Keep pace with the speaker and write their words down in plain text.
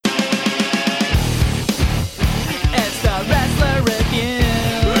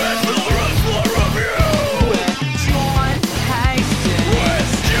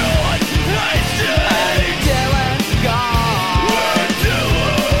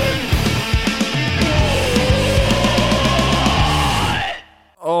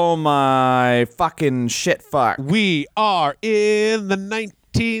my fucking shit fuck. We are in the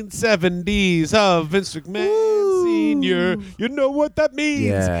 1970s of Vince McMahon Sr. You know what that means.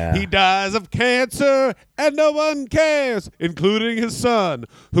 Yeah. He dies of cancer and no one cares, including his son,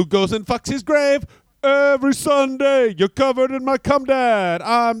 who goes and fucks his grave every Sunday. You're covered in my cum, Dad.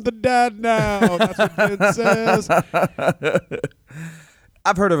 I'm the dad now. That's what Vince says.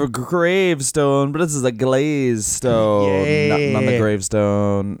 I've heard of a gravestone, but this is a glazed stone. Yeah. Nothing on the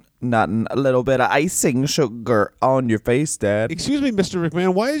gravestone. Nothing. A little bit of icing sugar on your face, Dad. Excuse me, Mr.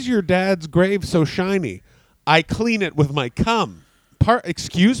 McMahon, why is your dad's grave so shiny? I clean it with my cum.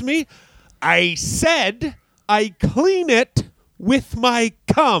 Excuse me? I said I clean it with my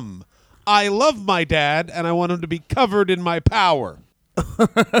cum. I love my dad, and I want him to be covered in my power.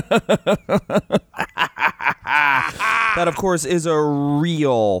 That, of course, is a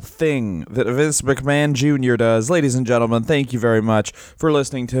real thing that Vince McMahon Jr. does. Ladies and gentlemen, thank you very much for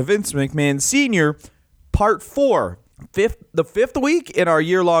listening to Vince McMahon Sr. Part 4. The fifth week in our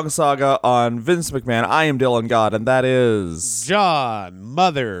year-long saga on Vince McMahon. I am Dylan God, and that is... John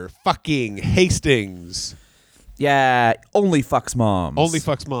motherfucking Hastings. Yeah, only fucks moms. Only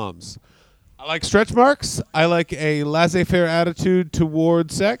fucks moms. I like stretch marks. I like a laissez-faire attitude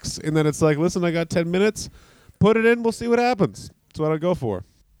toward sex, in that it's like, listen, I got 10 minutes. Put it in, we'll see what happens. That's what I go for.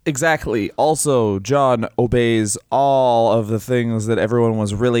 Exactly. Also, John obeys all of the things that everyone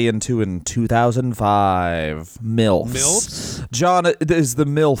was really into in 2005. MILFs. MILFs? John is the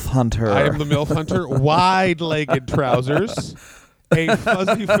MILF hunter. I am the MILF hunter. Wide-legged trousers. A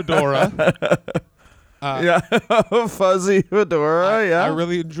fuzzy fedora. Fuzzy fedora, yeah. I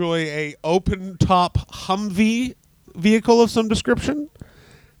really enjoy a open-top Humvee vehicle of some description.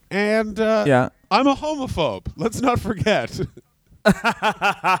 And I'm a homophobe. Let's not forget.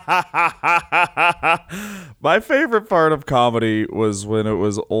 My favorite part of comedy was when it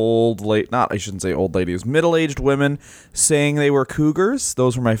was middle-aged women saying they were cougars.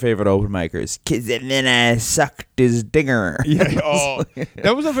 Those were my favorite open micers. And then I sucked his dinger. Yeah,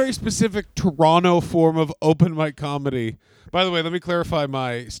 that was a very specific Toronto form of open mic comedy. By the way, let me clarify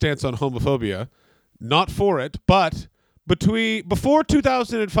my stance on homophobia. Not for it, but before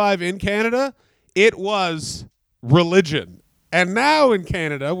 2005 in Canada, it was religion. And now in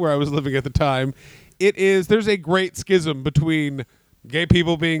Canada, where I was living at the time, there's a great schism between gay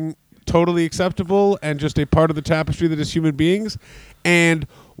people being totally acceptable and just a part of the tapestry that is human beings, and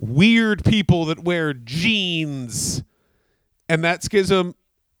weird people that wear jeans. And that schism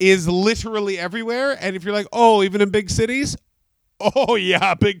is literally everywhere. And if you're like, oh, even in big cities, oh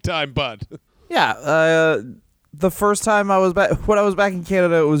yeah, big time, bud. Yeah, the first time when I was back in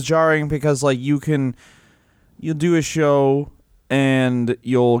Canada, it was jarring because like you'll do a show and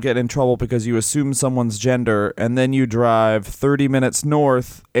you'll get in trouble because you assume someone's gender, and then you drive 30 minutes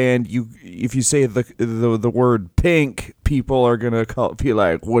north, and if you say the word pink, people are gonna be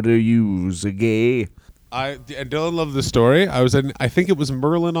like, "What are you, gay?" And Dylan loved the story. I think it was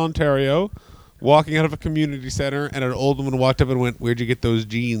Merlin, Ontario, walking out of a community center, and an old woman walked up and went, "Where'd you get those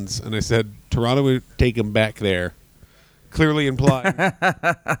jeans?" And I said, "Toronto would take them back there." Clearly implying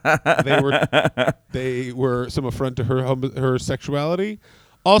they were some affront to her sexuality.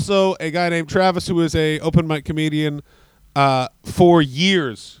 Also, a guy named Travis, who was a open mic comedian for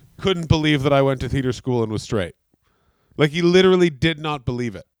years, couldn't believe that I went to theater school and was straight. Like, he literally did not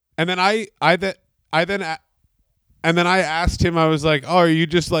believe it. And then I asked him, I was like, "Oh, are you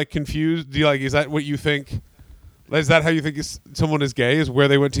just like confused? Is that what you think? Is that how you think someone is gay? Is where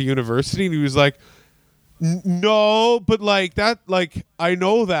they went to university?" And he was like, "No, but like that, like I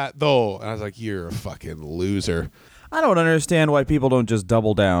know that though." And I was like, "You're a fucking loser." I don't understand why people don't just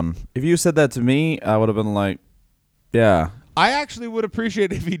double down. If you said that to me, I would have been like, "Yeah." I actually would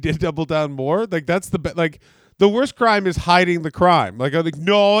appreciate if he did double down more. Like that's the worst crime is hiding the crime. Like I'm like,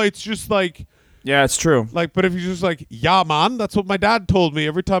 no, it's just like, yeah, it's true. Like, but if you're just like, "Yeah, man, that's what my dad told me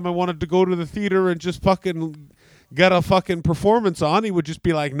every time I wanted to go to the theater and just fucking get a fucking performance on," he would just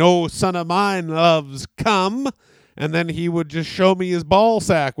be like, "No son of mine loves cum," and then he would just show me his ball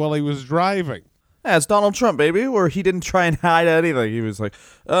sack while he was driving. Yeah, it's Donald Trump, baby, where he didn't try and hide anything. He was like,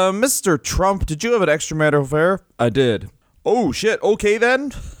 "Mr. Trump, did you have an extra marital affair?" "I did." "Oh, shit, okay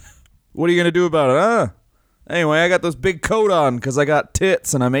then. What are you going to do about it, huh?" "Anyway, I got this big coat on because I got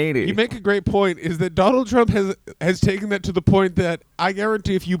tits and I'm 80. You make a great point, is that Donald Trump has taken that to the point that I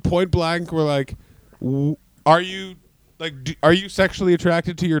guarantee if you point blank were like, are you sexually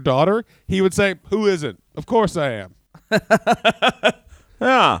attracted to your daughter? He would say, "Who isn't? Of course I am."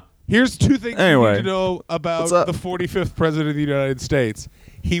 Yeah. Here's two things you need to know about the 45th president of the United States.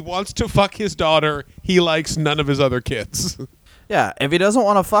 He wants to fuck his daughter. He likes none of his other kids. Yeah, if he doesn't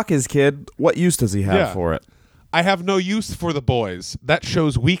want to fuck his kid, what use does he have for it? I have no use for the boys. That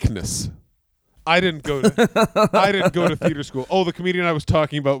shows weakness. I didn't go to theater school. Oh, the comedian I was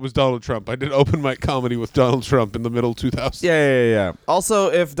talking about was Donald Trump. I did open mic comedy with Donald Trump in the middle 2000s. Yeah. Also,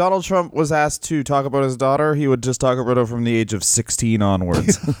 if Donald Trump was asked to talk about his daughter, he would just talk about her from the age of 16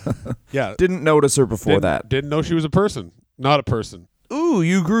 onwards. Yeah. Didn't notice her before that. Didn't know she was a person. Not a person. Ooh,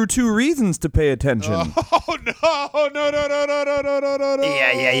 you grew 2 reasons to pay attention. Oh, no.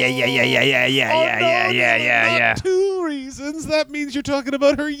 Yeah. 2 reasons? That means you're talking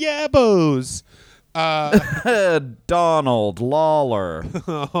about her yabos. Donald Lawler.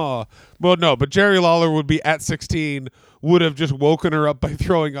 Well, no, but Jerry Lawler would be at 16, would have just woken her up by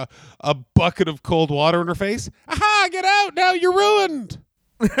throwing a bucket of cold water in her face. Aha, get out now, you're ruined.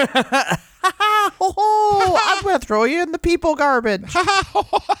 I'm going to throw you in the people garbage. What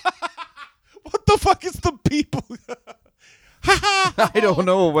the fuck is the people? I don't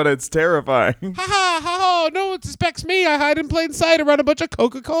know, but it's terrifying. No one suspects me. I hide in plain sight around a bunch of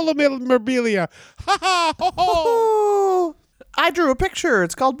Coca-Cola memorabilia. I drew a picture.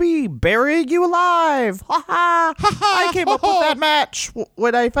 It's called me burying you alive. I came up with that match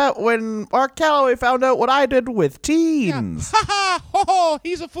when Mark Calloway found out what I did with teens.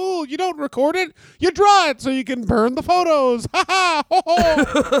 He's a fool. You don't record it. You draw it so you can burn the photos.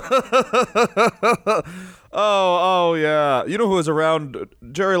 Oh, yeah. You know who was around?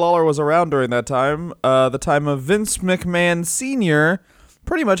 Jerry Lawler was around during that time. The time of Vince McMahon Sr.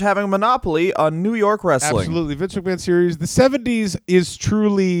 pretty much having a monopoly on New York wrestling. Absolutely. Vince McMahon series. The 70s is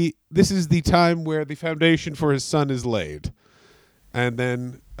truly, this is the time where the foundation for his son is laid. And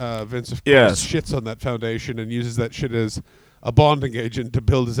then Vince, of course, shits on that foundation and uses that shit as a bonding agent to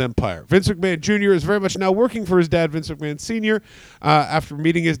build his empire. Vince McMahon Jr. is very much now working for his dad, Vince McMahon Sr., after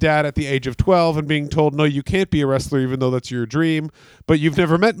meeting his dad at the age of 12 and being told, no, you can't be a wrestler even though that's your dream, but you've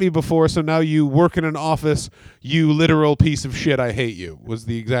never met me before, so now you work in an office, you literal piece of shit, I hate you, was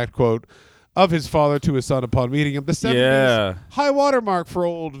the exact quote of his father to his son upon meeting him. The 70s high watermark for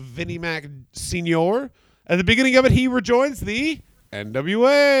old Vinnie Mac Sr. At the beginning of it, he rejoins the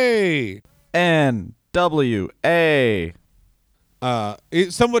NWA. NWA.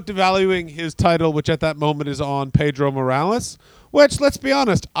 Somewhat devaluing his title, which at that moment is on Pedro Morales, which, let's be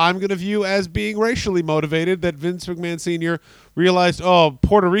honest, I'm going to view as being racially motivated, that Vince McMahon Sr. realized,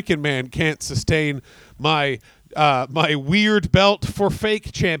 Puerto Rican man can't sustain my weird belt for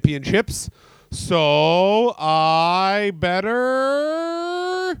fake championships, so I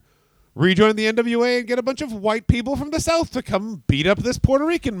better rejoin the NWA and get a bunch of white people from the South to come beat up this Puerto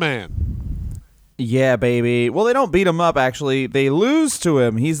Rican man. Yeah, baby. Well, they don't beat him up, actually. They lose to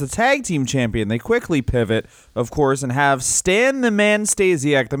him. He's the tag team champion. They quickly pivot, of course, and have Stan the Man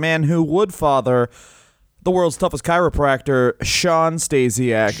Stasiak, the man who would father the world's toughest chiropractor, Sean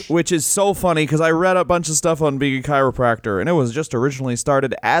Stasiak, which is so funny because I read a bunch of stuff on being a chiropractor, and it was just originally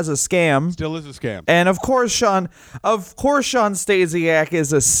started as a scam. Still is a scam. And of course Sean Stasiak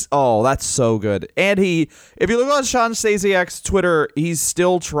is that's so good. And if you look on Sean Stasiak's Twitter, he's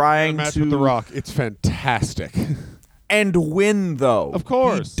still trying match to with The Rock. It's fantastic. And win, though. Of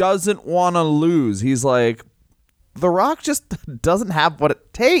course. He doesn't want to lose. He's like, The Rock just doesn't have what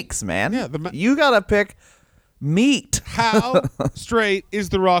it takes, man. Yeah, you got to pick meat. How straight is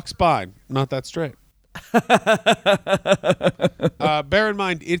The Rock's spine? Not that straight. Bear in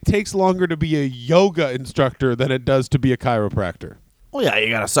mind, it takes longer to be a yoga instructor than it does to be a chiropractor. Well, yeah,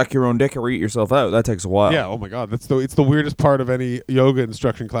 you got to suck your own dick or eat yourself out. That takes a while. Yeah, oh my God. It's the weirdest part of any yoga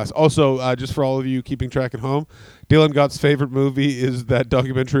instruction class. Also, just for all of you keeping track at home, Dylan Gott's favorite movie is that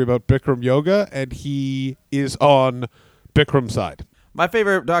documentary about Bikram yoga, and he is on Bikram's side. My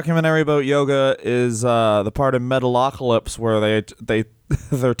favorite documentary about yoga is the part in Metalocalypse where they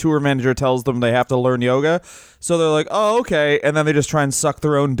their tour manager tells them they have to learn yoga. So they're like, oh, okay. And then they just try and suck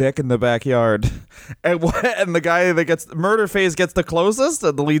their own dick in the backyard. And the guy that gets Murder Phase gets the closest,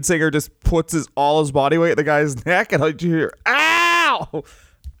 and the lead singer just puts all his body weight in the guy's neck, and I hear, ow!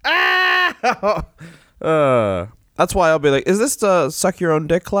 Ow! That's why I'll be like, is this the suck your own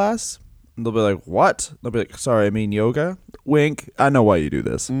dick class? And they'll be like, what? They'll be like, sorry, I mean yoga. Wink. I know why you do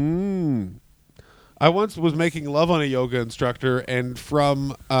this. I once was making love on a yoga instructor, and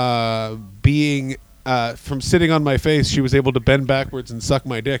from sitting on my face, she was able to bend backwards and suck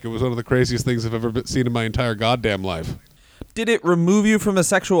my dick. It was one of the craziest things I've ever seen in my entire goddamn life. Did it remove you from the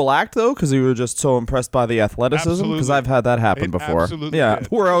sexual act, though? Because you were just so impressed by the athleticism? Because I've had that happen before. Absolutely. Yeah, did.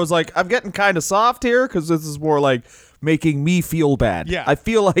 where I was like, I'm getting kind of soft here because this is more like making me feel bad. Yeah. I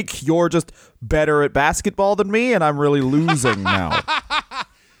feel like you're just better at basketball than me, and I'm really losing now.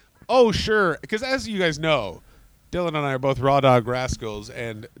 Oh, sure. Because as you guys know, Dylan and I are both Raw Dog Rascals,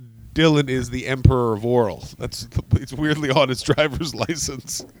 and Dylan is the Emperor of Oral. It's weirdly on his driver's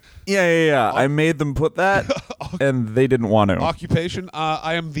license. Yeah. I made them put that, and they didn't want to. Occupation,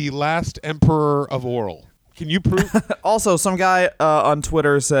 I am the last Emperor of Oral. Can you prove? Also, some guy on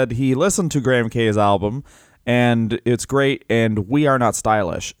Twitter said he listened to Graham K's album, and it's great, and we are not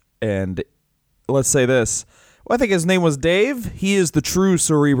stylish. And let's say this. Well, I think his name was Dave. He is the true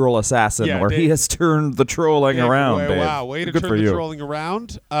cerebral assassin, where Dave. he has turned the trolling around, Dave. Wow, way to Good turn for the you. trolling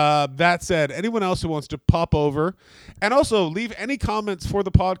around. That said, anyone else who wants to pop over and also leave any comments for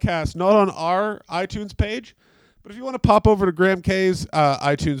the podcast, not on our iTunes page, but if you want to pop over to Graham K's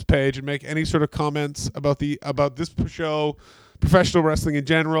iTunes page and make any sort of comments about this show, professional wrestling in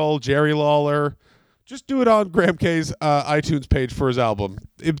general, Jerry Lawler, just do it on Graham K's iTunes page for his album.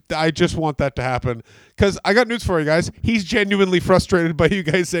 I just want that to happen because I got news for you guys. He's genuinely frustrated by you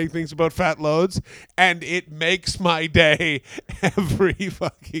guys saying things about fat loads, and it makes my day every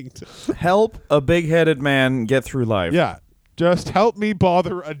fucking time. Help a big-headed man get through life. Yeah, just help me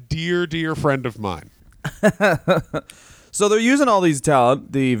bother a dear, dear friend of mine. So they're using all these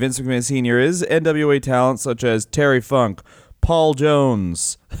talent. The Vince McMahon Sr. is NWA talent such as Terry Funk, Paul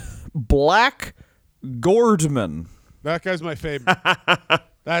Jones, Black Gordman. That guy's my favorite.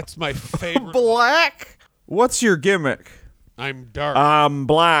 That's my favorite. Black? What's your gimmick? I'm dark. I'm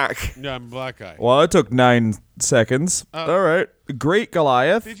black. Yeah, I'm a black guy. Well, it took 9 seconds. All right. Great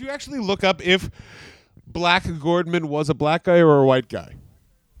Goliath. Did you actually look up if Black Gordman was a black guy or a white guy?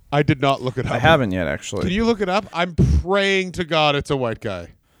 I did not look it up. I haven't yet, actually. Can you look it up? I'm praying to God it's a white guy.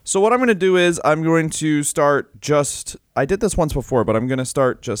 So what I'm going to do is I'm going to start I did this once before, but I'm going to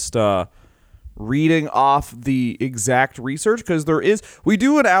start just reading off the exact research because we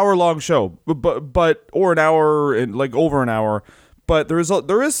do an hour-long show, but or an hour and like over an hour, but there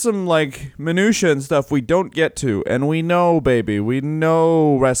is some like minutia and stuff we don't get to, and we know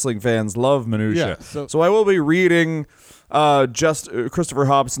wrestling fans love minutia. Yeah, so I will be reading just Christopher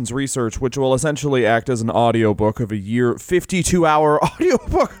Hobson's research, which will essentially act as an audiobook of a 52-hour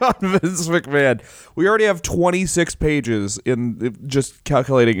audiobook on Vince McMahon. We already have 26 pages in just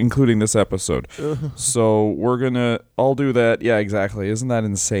calculating, including this episode. So we're going to all do that. Yeah, exactly. Isn't that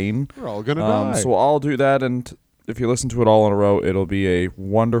insane? We're all going to die. So I'll do that, and if you listen to it all in a row, it'll be a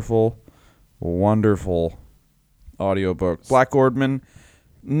wonderful, wonderful audiobook. Black Gordman,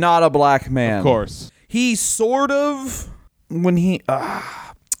 not a black man. Of course. He sort of... When he,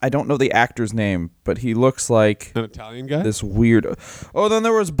 I don't know the actor's name, but he looks like an Italian guy. This weird. Oh, then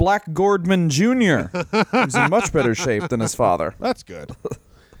there was Black Gordman Jr. He's in much better shape than his father. That's good.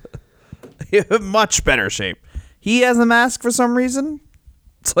 Much better shape. He has a mask for some reason.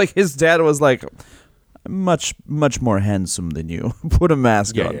 It's like his dad was like, much more handsome than you. Put a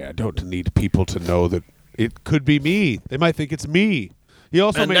mask on. Yeah. Don't need people to know that it could be me. They might think it's me. He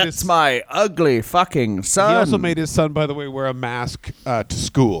also made that's my ugly fucking son. He also made his son, by the way, wear a mask to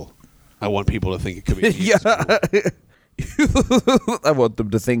school. I want people to think it could be me. Yeah. I want them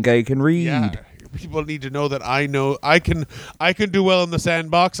to think I can read. Yeah. People need to know that I know I can do well in the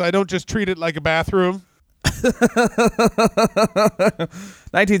sandbox. I don't just treat it like a bathroom.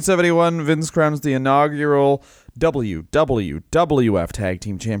 1971, Vince crowns the inaugural WWF Tag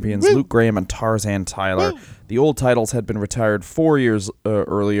Team Champions Luke Graham and Tarzan Tyler. The old titles had been retired 4 years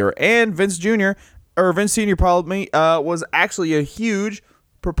earlier, and Vince Sr. Was actually a huge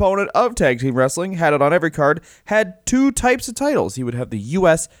proponent of tag team wrestling, had it on every card, had 2 types of titles. He would have the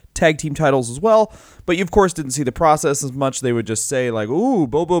U.S. tag team titles as well, but you, of course, didn't see the process as much. They would just say, like, ooh,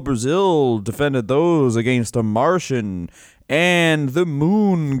 Bobo Brazil defended those against a Martian and the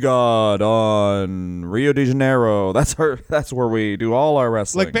Moon God on Rio de Janeiro. That's where we do all our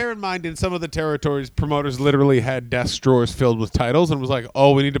wrestling. Like, bear in mind, in some of the territories, promoters literally had desk drawers filled with titles and was like,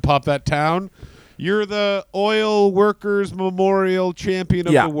 oh, we need to pop that town. You're the Oil Workers Memorial Champion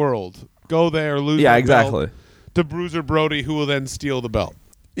of the world. Go there, lose your belt to Bruiser Brody, who will then steal the belt.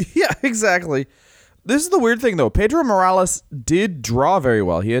 Yeah, exactly. This is the weird thing, though. Pedro Morales did draw very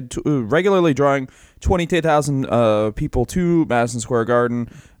well. He had regularly drawing 22,000 people to Madison Square Garden.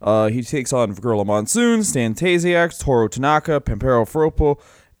 He takes on Gorilla Monsoon, Stan Tasiak, Toru Tanaka, Pampero Fropo,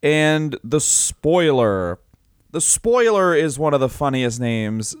 and The Spoiler. The Spoiler is one of the funniest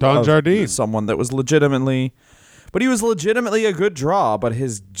names. Don Jardine. Someone that was legitimately... But he was legitimately a good draw, but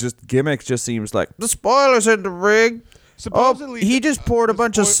his gimmick just seems like, the Spoiler's in the ring. Supposedly, he just poured a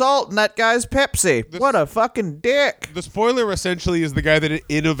bunch of salt in that guy's Pepsi. What a fucking dick. The Spoiler essentially is the guy that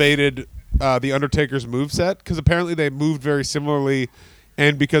innovated the Undertaker's moveset, because apparently they moved very similarly,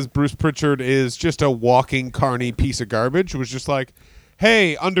 and because Bruce Pritchard is just a walking carny piece of garbage, was just like,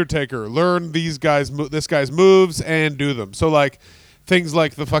 hey, Undertaker, learn this guy's moves and do them. So like things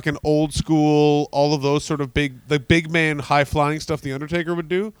like the fucking old school, all of those sort of big man high flying stuff the Undertaker would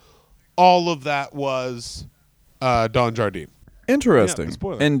do, all of that was Don Jardine. Interesting. Yeah,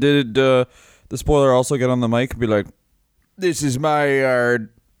 spoiler. And did the spoiler also get on the mic and be like, "This is my yard"?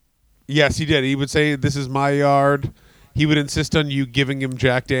 Yes, he did. He would say, "This is my yard." He would insist on you giving him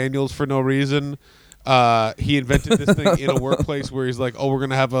Jack Daniels for no reason. He invented this thing in a workplace where he's like, "Oh, we're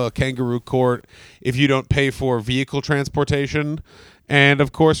going to have a kangaroo court if you don't pay for vehicle transportation." And,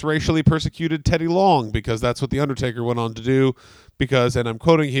 of course, racially persecuted Teddy Long because that's what The Undertaker went on to do because, and I'm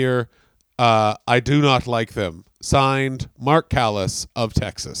quoting here, I do not like them. Signed, Mark Callis of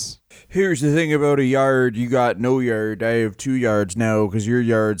Texas. Here's the thing about a yard. You got no yard. I have 2 yards now because your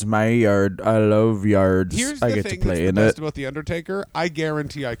yard's my yard. I love yards. Here's I the get thing to play that's in the best it. about The Undertaker. I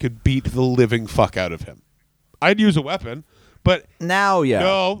guarantee I could beat the living fuck out of him. I'd use a weapon, but Now, yeah.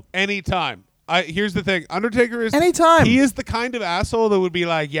 no, anytime. Here's the thing. Undertaker is... Anytime. He is the kind of asshole that would be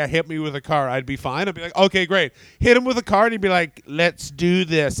like, yeah, hit me with a car. I'd be fine. I'd be like, okay, great. Hit him with a car, and he'd be like, let's do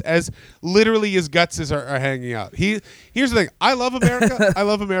this. As literally his guts are hanging out. Here's the thing. I love America. I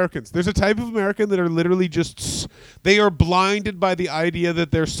love Americans. There's a type of American that are literally just... They are blinded by the idea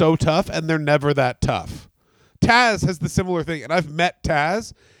that they're so tough, and they're never that tough. Taz has the similar thing, and I've met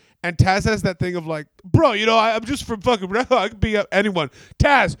Taz, and Taz has that thing of like, bro, I'm just from fucking... I could be anyone.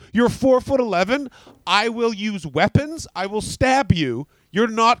 Taz, you're 4'11". I will use weapons. I will stab you.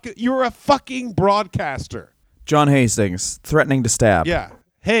 You're a fucking broadcaster. John Hastings threatening to stab. Yeah.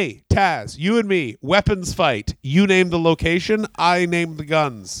 Hey, Taz, you and me, weapons fight. You name the location. I name the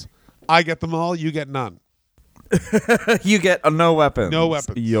guns. I get them all. You get none. You get no weapons. No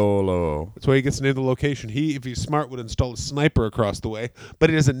weapons. YOLO. That's why he gets to name the location. He, if he's smart, would install a sniper across the way, but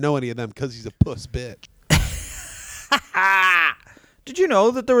he doesn't know any of them because he's a puss bitch. Did you know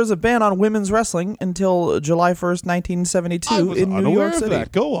that there was a ban on women's wrestling until July 1st, 1972 I was in New unaware York of City?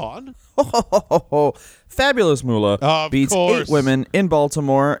 that. Go on. Fabulous Moolah Of beats course. 8 women in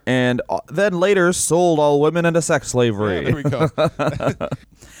Baltimore and then later sold all women into sex Yeah, slavery. there we go.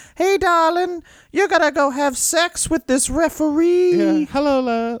 Hey, darling, you gotta go have sex with this referee. Yeah. Hello,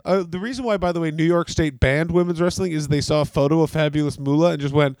 love. The reason why, by the way, New York State banned women's wrestling is they saw a photo of Fabulous Moolah and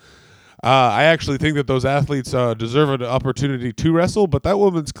just went, I actually think that those athletes deserve an opportunity to wrestle, but that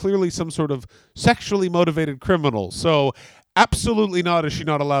woman's clearly some sort of sexually motivated criminal. So absolutely not is she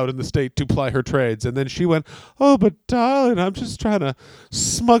not allowed in the state to ply her trades. And then she went, oh, but darling, I'm just trying to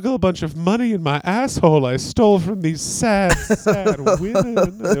smuggle a bunch of money in my asshole I stole from these sad, sad women.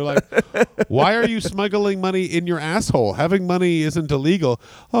 And they're like, why are you smuggling money in your asshole? Having money isn't illegal.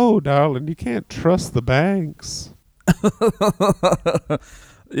 Oh, darling, you can't trust the banks.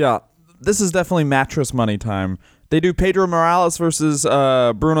 Yeah, this is definitely mattress money time. They do Pedro Morales versus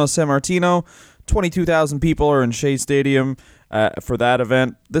Bruno Sammartino. 22,000 people are in Shea Stadium for that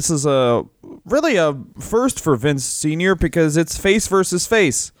event. This is really a first for Vince Sr. because it's face versus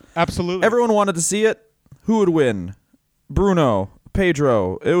face. Absolutely. Everyone wanted to see it. Who would win? Bruno,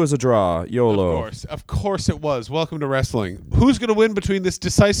 Pedro. It was a draw. YOLO. Of course it was. Welcome to wrestling. Who's going to win between this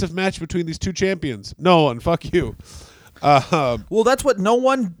decisive match between these two champions? No one. Fuck you. Well, that's what no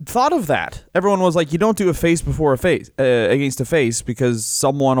one thought of that. Everyone was like, you don't do a face before a face against a face because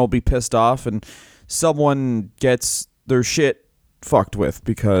someone will be pissed off and someone gets their shit fucked with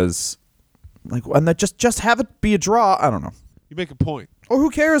because, like, and that just have it be a draw. I don't know. You make a point. Or who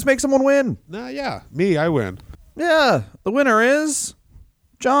cares? Make someone win. Nah, yeah. Me, I win. Yeah, the winner is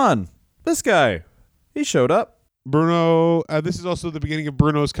John. This guy. He showed up. Bruno, this is also the beginning of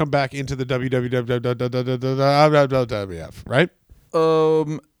Bruno's comeback into the WWF, right?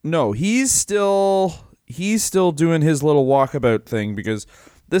 No, he's still doing his little walkabout thing because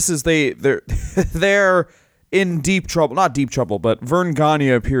this is they're in deep trouble. Not deep trouble, but Vern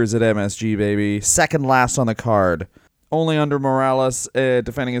Gagne appears at MSG, baby. Second last on the card. Only under Morales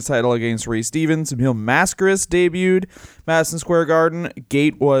defending his title against Ray Stevens. Emil Mascaris debuted Madison Square Garden.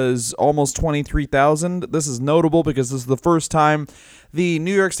 Gate was almost 23,000. This is notable because this is the first time the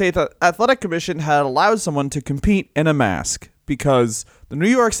New York State Athletic Commission had allowed someone to compete in a mask because the New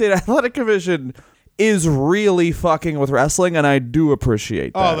York State Athletic Commission is really fucking with wrestling, and I do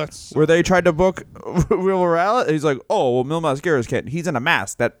appreciate that. Oh, that's so where they tried to book Will Morales. He's like, oh, well, Mil Mascaris can't. He's in a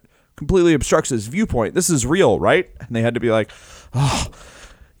mask. That completely obstructs his viewpoint. This is real, right? And they had to be like, oh,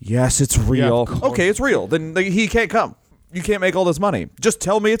 yes, it's real. Yeah, okay, it's real. Then he can't come. You can't make all this money. Just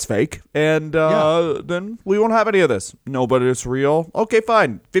tell me it's fake, and then we won't have any of this. No, but it's real. Okay,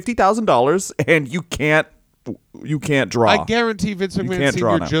 fine. $50,000, and you can't draw. I guarantee Vince McMahon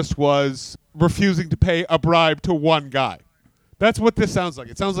Sr. just was refusing to pay a bribe to one guy. That's what this sounds like.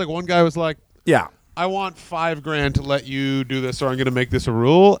 It sounds like one guy was like, Yeah. I want $5,000 to let you do this, or I'm going to make this a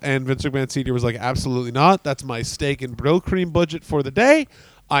rule. And Vince McMahon Sr. was like, absolutely not. That's my steak and Brill Cream budget for the day.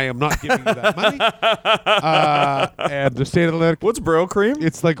 I am not giving you that money. And the state of the What's Brill Cream?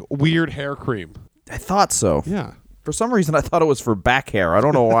 it's like weird hair cream. I thought so. Yeah. For some reason, I thought it was for back hair. I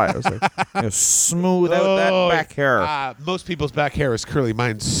don't know why. I was like, smooth out that back hair. Most people's back hair is curly.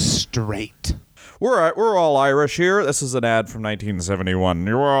 Mine's straight. We're all Irish here. This is an ad from 1971.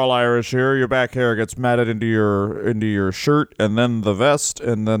 You're all Irish here. Your back hair gets matted into your shirt, and then the vest,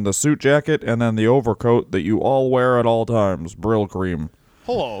 and then the suit jacket, and then the overcoat that you all wear at all times. Brill Cream.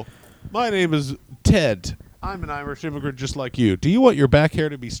 Hello, my name is Ted. I'm an Irish immigrant just like you. Do you want your back hair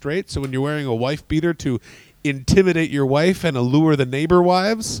to be straight so when you're wearing a wife beater to intimidate your wife and allure the neighbor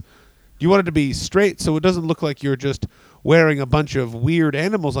wives? Do you want it to be straight so it doesn't look like you're just wearing a bunch of weird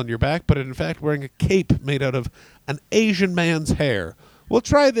animals on your back, but in fact wearing a cape made out of an Asian man's hair? Well,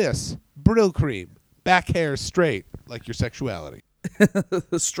 try this. Brill Cream. Back hair straight, like your sexuality.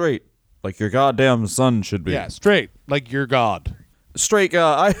 Straight, like your goddamn son should be. Yeah, straight, like your God. Straight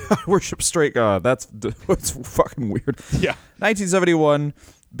God. I worship straight God. That's fucking weird. Yeah. 1971,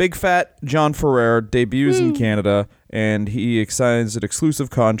 Big Fat John Ferrer debuts in Canada, and he signs an exclusive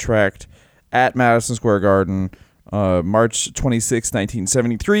contract at Madison Square Garden, March 26,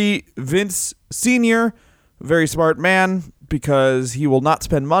 1973. Vince Sr., very smart man, because he will not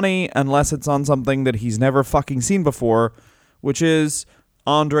spend money unless it's on something that he's never fucking seen before, which is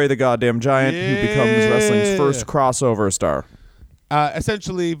Andre the Goddamn Giant, who becomes wrestling's first crossover star.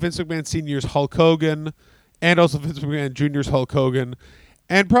 Essentially, Vince McMahon Sr.'s Hulk Hogan, and also Vince McMahon Jr.'s Hulk Hogan,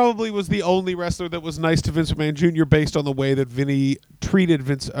 and probably was the only wrestler that was nice to Vince McMahon Jr. based on the way that Vinny treated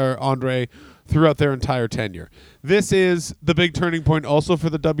Andre throughout their entire tenure. This is the big turning point also for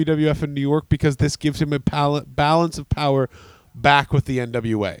the WWF in New York, because this gives him a balance of power back with the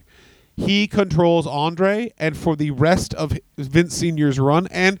NWA. He controls Andre, and for the rest of Vince Sr.'s run,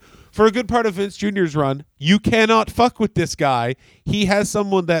 and for a good part of Vince Jr.'s run, you cannot fuck with this guy. He has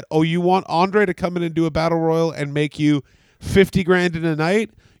someone that, you want Andre to come in and do a battle royal and make you $50,000 in a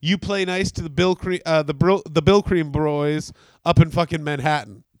night? You play nice to the Bill Cream boys up in fucking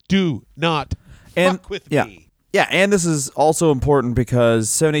Manhattan. Do not fuck with me. Yeah, and this is also important because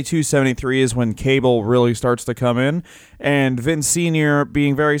 72, 73 is when cable really starts to come in, and Vince Sr.,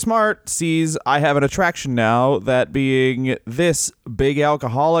 being very smart, sees I have an attraction now, that being this big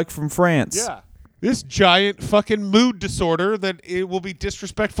alcoholic from France. Yeah. This giant fucking mood disorder that it will be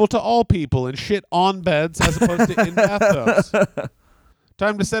disrespectful to all people and shit on beds as opposed to in bathtubs.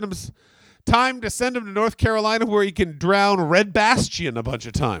 Time to send him to North Carolina where he can drown Red Bastion a bunch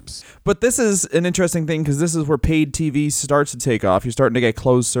of times. But this is an interesting thing because this is where paid TV starts to take off. You're starting to get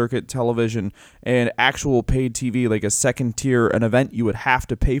closed circuit television and actual paid TV, like a second tier, an event you would have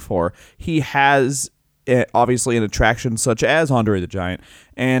to pay for. He has obviously an attraction such as Andre the Giant,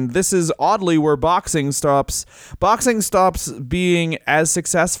 and this is oddly where boxing stops being as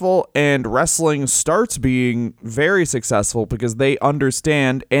successful and wrestling starts being very successful, because they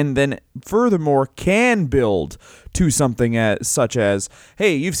understand and then furthermore can build to something such as,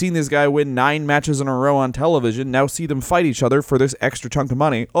 hey, you've seen this guy win 9 matches in a row on television, now see them fight each other for this extra chunk of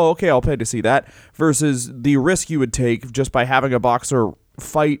money. Oh, okay, I'll pay to see that, versus the risk you would take just by having a boxer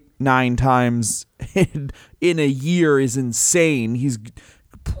fight 9 times in a year is insane. He's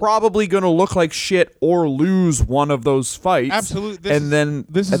probably going to look like shit or lose one of those fights. Absolutely. At the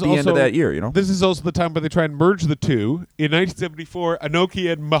end of that year, This is also the time where they try and merge the two. In 1974,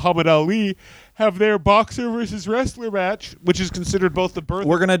 Inoki and Muhammad Ali have their boxer versus wrestler match, which is considered both the birth...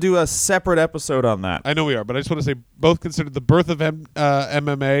 We're going to do a separate episode on that. I know we are, but I just want to say both considered the birth of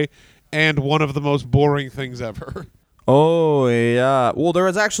MMA and one of the most boring things ever. Oh, yeah. Well, there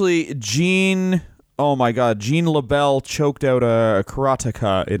was actually Gene LaBelle choked out a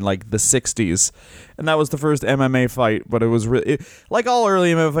karateka in like the 60s, and that was the first MMA fight, but it was really, like all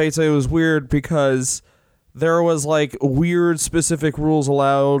early MMA fights, it was weird because there was like weird specific rules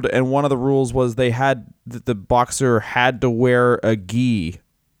allowed, and one of the rules was the boxer had to wear a gi,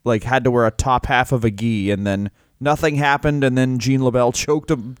 like had to wear a top half of a gi, and then nothing happened, and then Gene LaBelle choked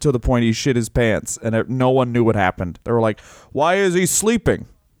him to the point he shit his pants, and no one knew what happened. They were like, why is he sleeping?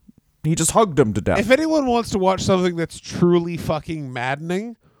 He just hugged him to death. If anyone wants to watch something that's truly fucking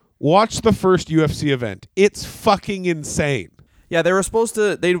maddening, watch the first UFC event. It's fucking insane. Yeah, they were supposed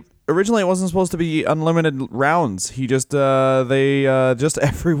to... Originally, it wasn't supposed to be unlimited rounds. Everyone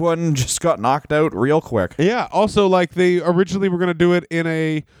just got knocked out real quick. Yeah, also, like, they originally were going to do it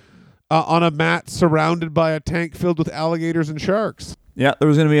in on a mat surrounded by a tank filled with alligators and sharks. Yeah, there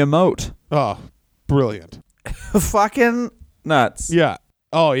was going to be a moat. Oh, brilliant. Fucking Nuts. Yeah.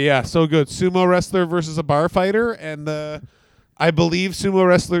 Oh, yeah. So good. Sumo wrestler versus a bar fighter. And I believe sumo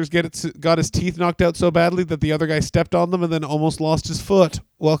wrestlers got his teeth knocked out so badly that the other guy stepped on them and then almost lost his foot.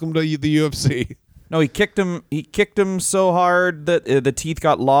 Welcome to the UFC. No, he kicked him. He kicked him so hard that the teeth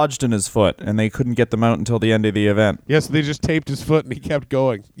got lodged in his foot, and they couldn't get them out until the end of the event. Yes, they just taped his foot and he kept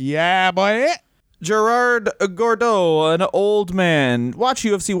going. Yeah, boy. Gerard Gordeau, an old man. Watch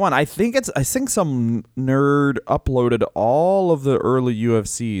UFC 1. I think some nerd uploaded all of the early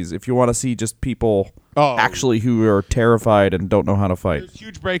UFCs. If you want to see just people actually who are terrified and don't know how to fight. There's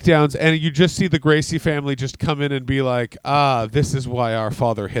huge breakdowns, and you just see the Gracie family just come in and be like, this is why our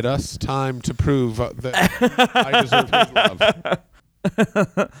father hit us. Time to prove that I deserve his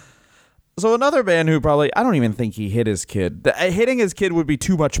love. So another man who probably, I don't even think he hit his kid. Hitting his kid would be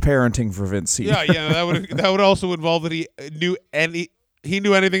too much parenting for Vince Senior. Yeah, that would also involve that he knew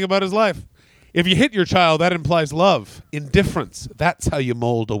anything about his life. If you hit your child, that implies love, indifference. That's how you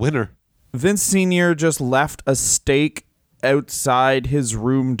mold a winner. Vince Senior just left a steak outside his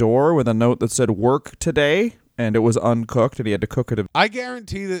room door with a note that said "work today," and it was uncooked, and he had to cook it. I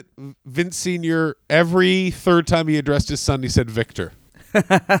guarantee that Vince Senior, every third time he addressed his son, he said Victor.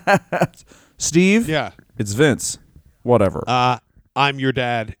 Steve? Yeah. It's Vince. Whatever. I'm your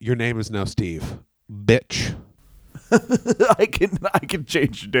dad. Your name is now Steve. Bitch. I can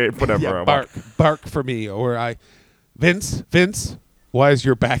change your name whenever I want. Bark for me. Or Vince, why is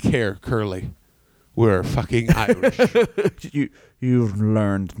your back hair curly? We're fucking Irish. You've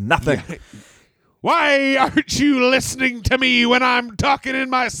learned nothing. Yeah. Why aren't you listening to me when I'm talking in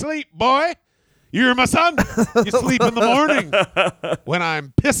my sleep, boy? You're my son. You sleep in the morning. When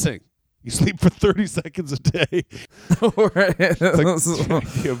I'm pissing, you sleep for 30 seconds a day. It's like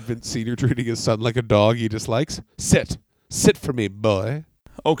Vince Senior treating his son like a dog he dislikes. Sit for me, boy.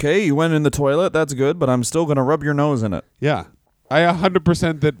 Okay, you went in the toilet. That's good, but I'm still gonna rub your nose in it. Yeah, I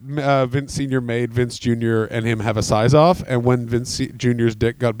 100% that Vince Senior made Vince Jr. and him have a size off, and when Vince Jr.'s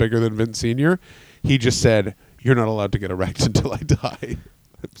dick got bigger than Vince Senior, he just said, "You're not allowed to get erect until I die."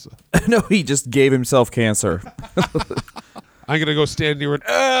 No, he just gave himself cancer. I'm going to go stand near it.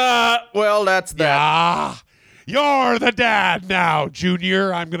 Well, that's that. Yeah. You're the dad now,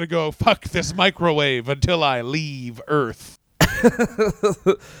 Junior. I'm going to go fuck this microwave until I leave Earth. I'm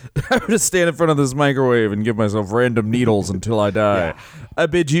going to stand in front of this microwave and give myself random needles until I die. Yeah. I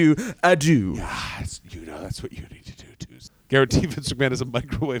bid you adieu. Yeah, that's what you need to do, too. Guarantee Vince McMahon has a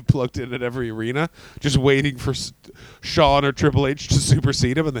microwave plugged in at every arena, just waiting for Shawn or Triple H to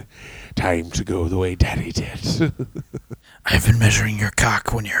supersede him, and then time to go the way Daddy did. I've been measuring your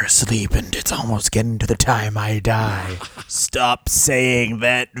cock when you're asleep, and it's almost getting to the time I die. Stop saying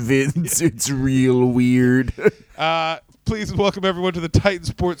that, Vince. It's real weird. Please welcome everyone to the Titan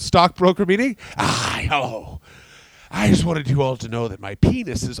Sports Stockbroker meeting. Hello. I just wanted you all to know that my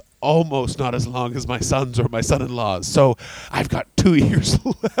penis is almost not as long as my son's or my son-in-law's, so I've got 2 years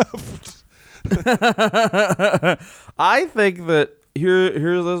left. I think that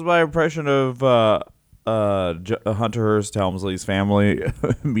here's my impression of Hunter Hearst Helmsley's family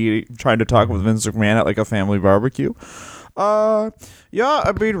meeting, trying to talk with Vince McMahon at like a family barbecue. Yeah,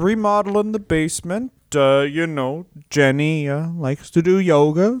 I mean, remodeling the basement. Jenny likes to do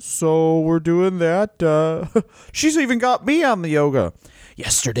yoga, so we're doing that. She's even got me on the yoga.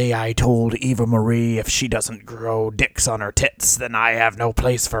 Yesterday I told Eva Marie if she doesn't grow dicks on her tits, then I have no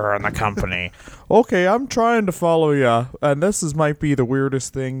place for her in the company. Okay, I'm trying to follow ya, and this might be the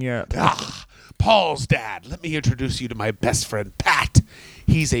weirdest thing yet. Paul's dad. Let me introduce you to my best friend, Pat.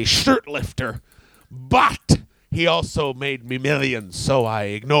 He's a shirt lifter, but he also made me millions, so I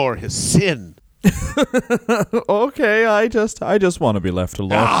ignore his sin. Okay, I just want to be left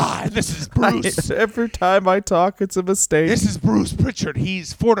alone. And this is Bruce. Every time I talk, it's a mistake. This is Bruce Pritchard.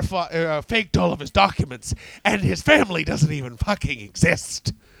 He's faked all of his documents, and his family doesn't even fucking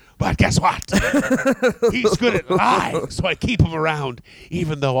exist. But guess what? He's good at lying, so I keep him around,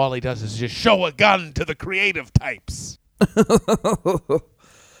 even though all he does is just show a gun to the creative types.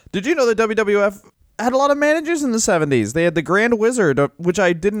 Did you know that WWF had a lot of managers in the 70s? They had the Grand Wizard, which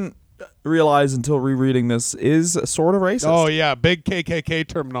I didn't realize until rereading this is sort of racist. Oh, yeah, big KKK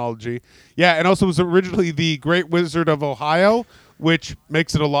terminology. Yeah, and also was originally the Great Wizard of Ohio, which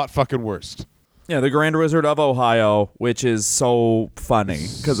makes it a lot fucking worse. Yeah, the Grand Wizard of Ohio, which is so funny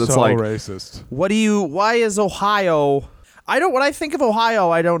because it's so like racist. Why is Ohio? When I think of Ohio,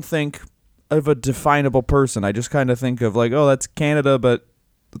 I don't think of a definable person. I just kind of think of like, oh, that's Canada, but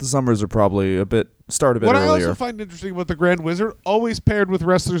the summers are probably start a bit earlier. What I also find interesting about the Grand Wizard, always paired with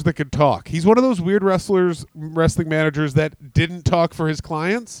wrestlers that could talk. He's one of those weird wrestling managers that didn't talk for his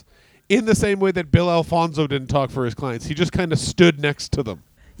clients. in the same way that Bill Alfonso didn't talk for his clients. He just kind of stood next to them.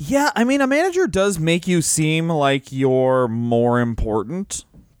 Yeah, I mean, a manager does make you seem like you're more important,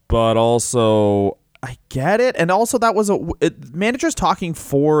 but also I get it. And also that was managers talking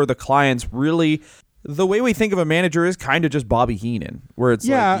for the clients really. The way we think of a manager is kind of just Bobby Heenan, where it's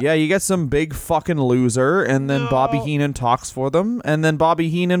like, you get some big fucking loser, and then Bobby Heenan talks for them, and then Bobby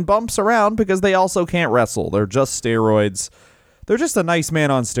Heenan bumps around because they also can't wrestle. They're just steroids. They're just a nice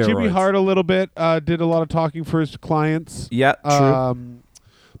man on steroids. Jimmy Hart a little bit did a lot of talking for his clients. Yeah, true.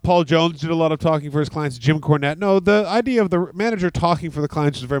 Paul Jones did a lot of talking for his clients. Jim Cornette. No, the idea of the manager talking for the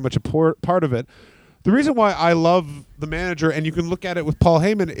clients is very much a part of it. The reason why I love the manager, and you can look at it with Paul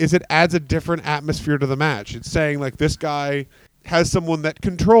Heyman, is it adds a different atmosphere to the match. It's saying, like, this guy has someone that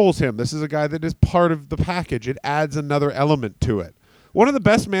controls him. This is a guy that is part of the package. It adds another element to it. One of the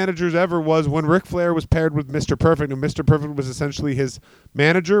best managers ever was when Ric Flair was paired with Mr. Perfect, and Mr. Perfect was essentially his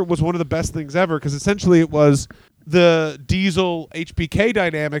manager, was one of the best things ever, because essentially it was the Diesel HBK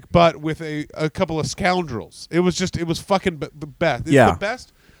dynamic, but with a couple of scoundrels. It was fucking the best. It's the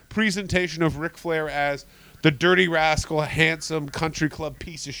best presentation of Ric Flair as the dirty rascal, handsome country club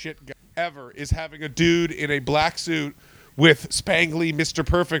piece of shit guy ever, is having a dude in a black suit with Spangly Mr.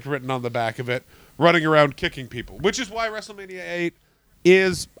 Perfect written on the back of it, running around kicking people, which is why WrestleMania 8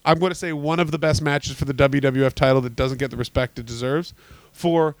 is, I'm going to say, one of the best matches for the WWF title that doesn't get the respect it deserves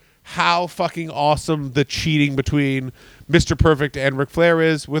for how fucking awesome the cheating between Mr. Perfect and Ric Flair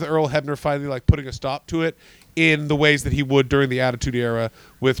is, with Earl Hebner finally like putting a stop to it in the ways that he would during the Attitude Era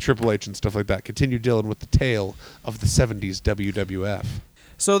with Triple H and stuff like that. Continue, Dylan, with the tale of the 70s WWF.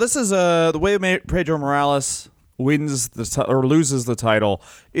 So this is the way Pedro Morales wins or loses the title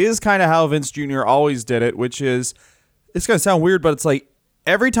is kind of how Vince Jr. always did it, which is, it's going to sound weird, but it's like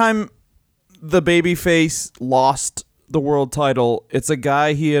every time the babyface lost the world title, it's a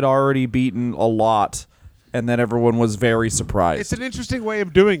guy he had already beaten a lot, and then everyone was very surprised. It's an interesting way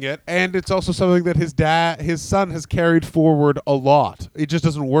of doing it, and it's also something that his son has carried forward a lot. It just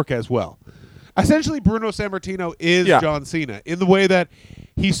doesn't work as well. Essentially, Bruno Sammartino is John Cena in the way that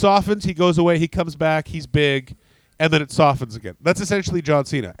he softens, he goes away, he comes back, he's big, and then it softens again. That's essentially John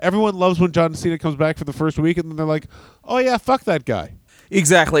Cena. Everyone loves when John Cena comes back for the first week, and then they're like, oh yeah, fuck that guy.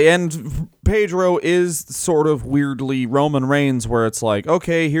 Exactly, and Pedro is sort of weirdly Roman Reigns, where it's like,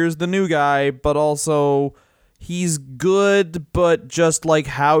 okay, here's the new guy, but also he's good, but just like,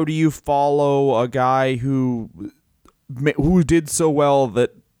 how do you follow a guy who did so well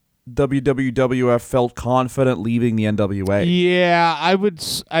that WWF felt confident leaving the NWA? Yeah, I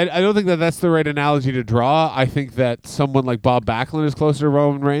don't think that that's the right analogy to draw. I think that someone like Bob Backlund is closer to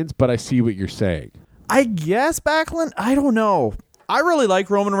Roman Reigns, but I see what you're saying. I guess Backlund? I don't know. I really like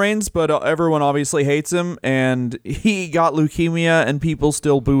Roman Reigns, but everyone obviously hates him, and he got leukemia, and people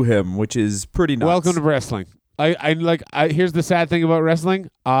still boo him, which is pretty nuts. Welcome to wrestling. Here's the sad thing about wrestling.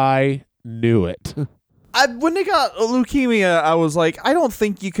 I knew it. When they got leukemia, I was like, I don't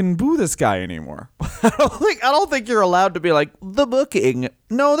think you can boo this guy anymore. I don't think you're allowed to be like, the booking.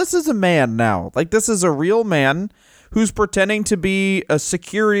 No, this is a man now. Like, this is a real man who's pretending to be a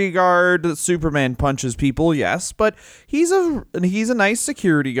security guard. Superman punches people, yes, but he's a nice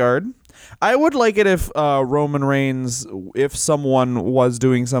security guard. I would like it if Roman Reigns, if someone was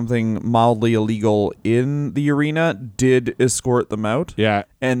doing something mildly illegal in the arena, did escort them out. Yeah.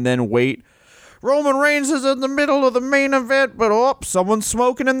 And then wait. Roman Reigns is in the middle of the main event, but someone's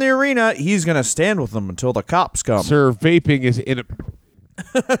smoking in the arena. He's going to stand with them until the cops come. Sir, vaping is in a...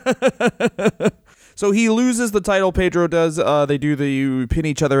 So he loses the title, Pedro does. They do the pin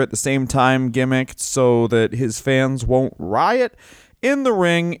each other at the same time gimmick so that his fans won't riot in the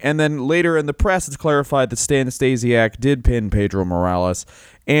ring. And then later in the press, it's clarified that Stan Stasiak did pin Pedro Morales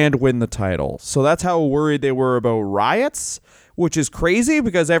and win the title. So that's how worried they were about riots, which is crazy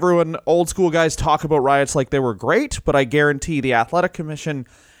because old school guys talk about riots like they were great, but I guarantee the Athletic Commission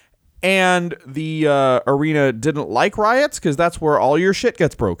and the arena didn't like riots because that's where all your shit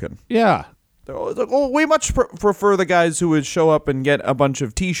gets broken. Yeah. We much prefer the guys who would show up and get a bunch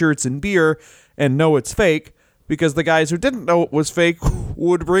of T-shirts and beer and know it's fake, because the guys who didn't know it was fake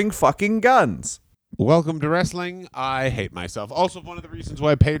would bring fucking guns. Welcome to wrestling. I hate myself. Also, one of the reasons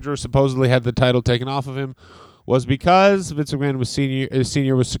why Pedro supposedly had the title taken off of him was because Vince McMahon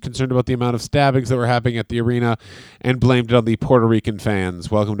senior was concerned about the amount of stabbings that were happening at the arena and blamed it on the Puerto Rican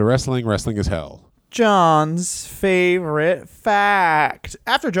fans. Welcome to wrestling. Wrestling is hell. John's favorite fact.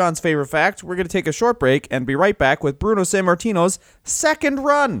 After John's favorite fact, we're going to take a short break and be right back with Bruno Sammartino's second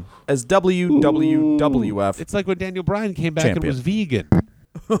run as WWF. It's like when Daniel Bryan came back champion. And was vegan.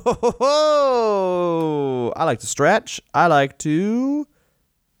 I like to stretch. I like to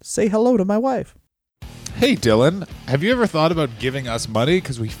say hello to my wife. Hey, Dylan, have you ever thought about giving us money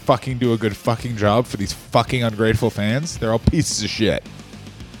because we fucking do a good fucking job for these fucking ungrateful fans? They're all pieces of shit.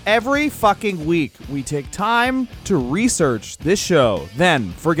 Every fucking week, we take time to research this show,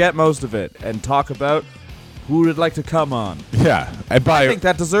 then forget most of it and talk about who would like to come on. Yeah, and I think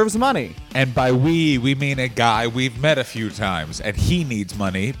that deserves money. And by we mean a guy we've met a few times, and he needs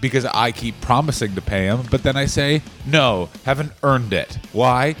money because I keep promising to pay him, but then I say, no, haven't earned it.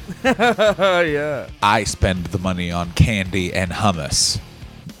 Why? Yeah. I spend the money on candy and hummus.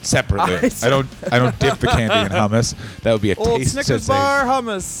 Separately. I don't dip the candy in hummus. That would be a Old taste Snickers sensation. bar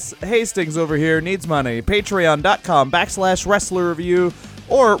hummus. Hastings over here needs money. Patreon.com/wrestler review.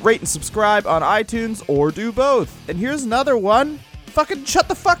 Or rate and subscribe on iTunes, or do both. And here's another one. Fucking shut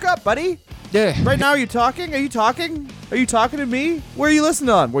the fuck up, buddy. Yeah. Right now, are you talking? Are you talking? Are you talking to me? Where are you listening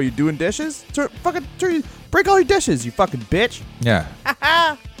on? Were you doing dishes? Break all your dishes, you fucking bitch. Yeah.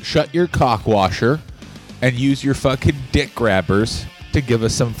 Shut your cock washer and use your fucking dick grabbers to give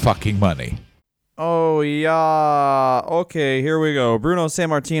us some fucking money. Oh, yeah. Okay, here we go. Bruno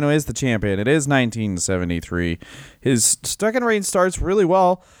Sammartino is the champion. It is 1973. His second reign starts really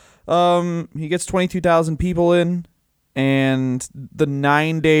well. He gets 22,000 people in, and the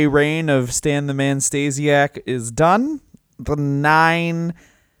 9-day reign of Stan the Man Stasiak is done. The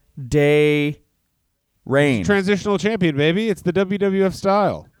 9-day reign. Transitional champion, baby. It's the WWF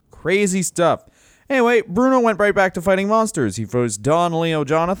style. Crazy stuff. Anyway, Bruno went right back to fighting monsters. He faced Don Leo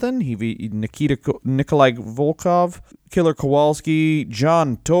Jonathan, he beat Nikolai Volkov, Killer Kowalski,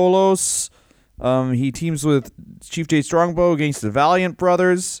 John Tolos. He teams with Chief J Strongbow against the Valiant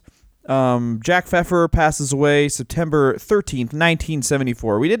Brothers. Jack Pfeffer passes away September 13th,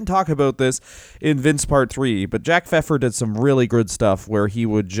 1974. We didn't talk about this in Vince Part 3, but Jack Pfeffer did some really good stuff where he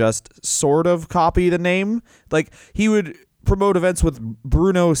would just sort of copy the name. Like, he would promote events with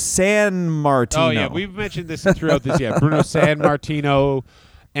Bruno Sammartino. Oh, yeah. We've mentioned this throughout this. Yeah. Bruno Sammartino,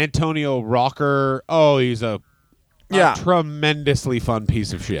 Antonio Rocker. Oh, he's a tremendously fun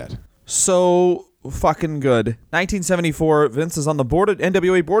piece of shit. So fucking good. 1974, Vince is on the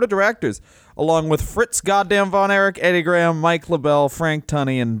NWA board of directors, along with Fritz Goddamn Von Erich, Eddie Graham, Mike LaBelle, Frank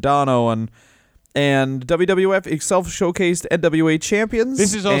Tunney, and Don Owen. And WWF itself showcased NWA champions.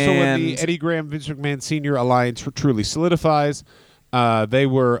 This is also when the Eddie Graham Vince McMahon Sr. alliance truly solidifies. They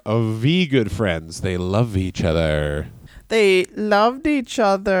were good friends. They love each other. They loved each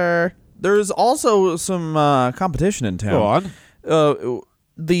other. There's also some competition in town. Go on.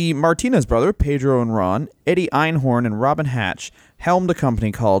 The Martinez brother, Pedro and Ron, Eddie Einhorn, and Robin Hatch helmed a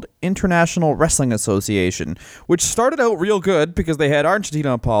company called International Wrestling Association, which started out real good because they had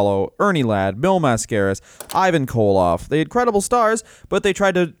Argentina Apollo, Ernie Ladd, Mil Mascaras, Ivan Koloff. They had credible stars, but they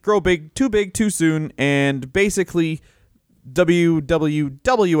tried to grow big too soon, and basically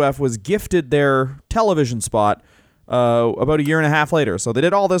WWF was gifted their television spot about a year and a half later. So they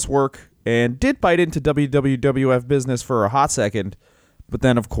did all this work and did bite into WWF business for a hot second, but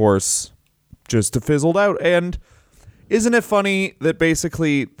then, of course, just fizzled out. And isn't it funny that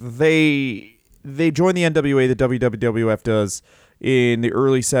basically they joined the NWA, the WWF does, in the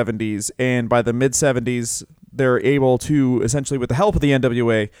early 70s, and by the mid-70s, they're able to, essentially with the help of the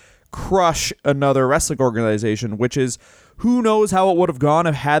NWA, crush another wrestling organization, which is, who knows how it would have gone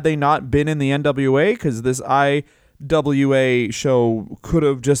had they not been in the NWA, because this IWA show could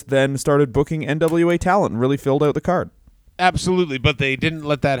have just then started booking NWA talent and really filled out the card. Absolutely, but they didn't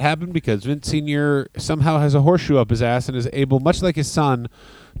let that happen because Vince Sr. somehow has a horseshoe up his ass and is able, much like his son,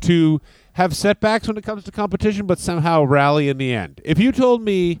 to have setbacks when it comes to competition, but somehow rally in the end. If you told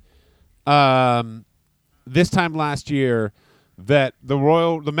me this time last year that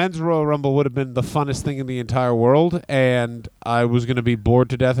the men's Royal Rumble would have been the funnest thing in the entire world, and I was going to be bored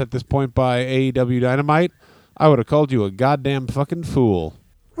to death at this point by AEW Dynamite, I would have called you a goddamn fucking fool.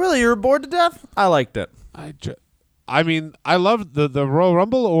 Really? You were bored to death? I liked it. I mean, I loved the Royal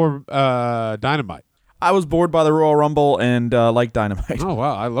Rumble or Dynamite. I was bored by the Royal Rumble and liked Dynamite. Oh,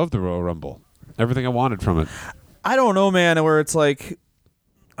 wow. I love the Royal Rumble. Everything I wanted from it. I don't know, man, where it's like,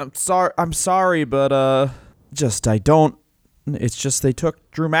 I'm sorry, but I don't. It's just they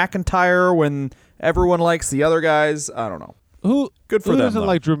took Drew McIntyre when everyone likes the other guys. I don't know. Good for who them, doesn't though.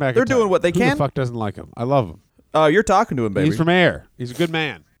 like Drew McIntyre? They're doing what they Who can. the fuck doesn't like him? I love him. You're talking to him, baby. He's from Air. He's a good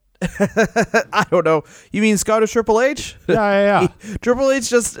man. I don't know. You mean Scottish Triple H? Yeah. Triple H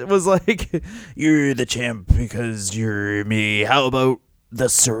just was like, you're the champ because you're me. How about the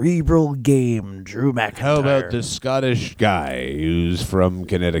cerebral game, Drew McIntyre? How about the Scottish guy who's from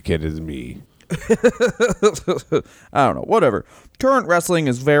Connecticut is me? I don't know. Whatever. Current wrestling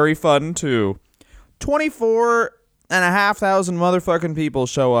is very fun, too. 24 motherfucking people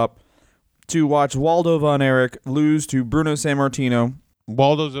show up to watch Waldo Von Erich lose to Bruno Sammartino.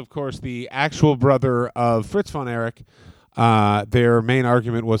 Waldo's, of course, the actual brother of Fritz Von Erich. Their main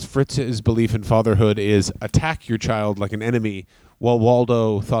argument was Fritz's belief in fatherhood is attack your child like an enemy, while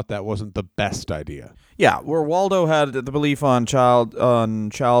Waldo thought that wasn't the best idea. Yeah, where Waldo had the belief on child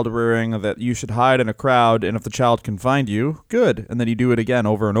rearing that you should hide in a crowd, and if the child can find you, good, and then you do it again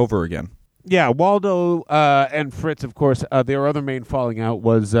over and over again. Yeah, Waldo and Fritz, of course, their other main falling out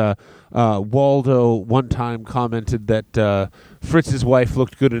was Waldo one time commented that Fritz's wife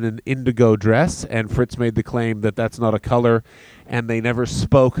looked good in an indigo dress, and Fritz made the claim that that's not a color, and they never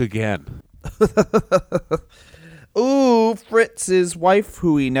spoke again. Ooh, Fritz's wife,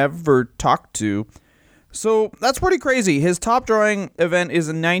 who he never talked to. So that's pretty crazy. His top drawing event is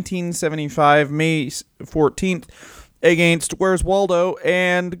in 1975, May 14th. Against Where's Waldo,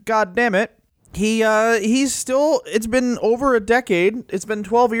 and god damn it, he's still, it's been over a decade, it's been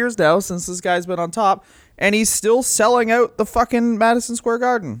 12 years now since this guy's been on top, and he's still selling out the fucking Madison Square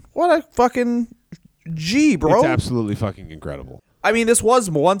Garden. What a fucking G, bro. It's absolutely fucking incredible. I mean, this was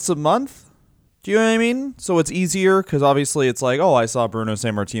once a month. Do you know what I mean? So it's easier, because obviously it's like, oh, I saw Bruno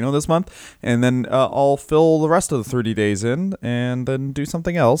Sammartino this month, and then I'll fill the rest of the 30 days in, and then do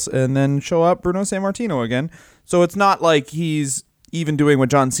something else, and then show up Bruno Sammartino again. So it's not like he's even doing what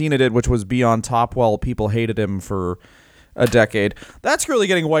John Cena did, which was be on top while people hated him for a decade. That's really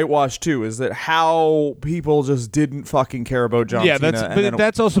getting whitewashed too, is that how people just didn't fucking care about John Cena. Yeah,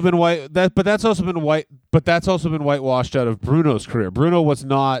 that's also been whitewashed out of Bruno's career. Bruno was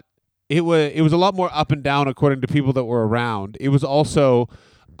not. It was a lot more up and down according to people that were around. It was also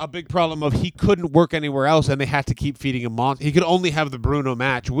a big problem of he couldn't work anywhere else, and they had to keep feeding him monsters. He could only have the Bruno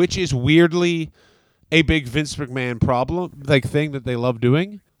match, which is weirdly a big Vince McMahon problem, like thing that they love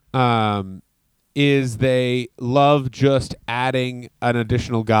doing. Is they love just adding an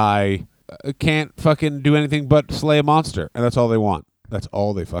additional guy, can't fucking do anything but slay a monster, and that's all they want. That's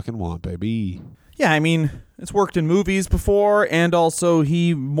all they fucking want, baby. Yeah, I mean, it's worked in movies before, and also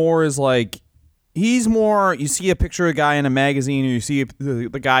he's more, you see a picture of a guy in a magazine, or you see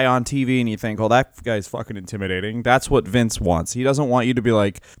the guy on TV, and you think, oh, that guy's fucking intimidating. That's what Vince wants. He doesn't want you to be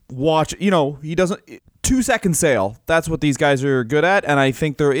like, watch, he doesn't, 2-second sale. That's what these guys are good at, and I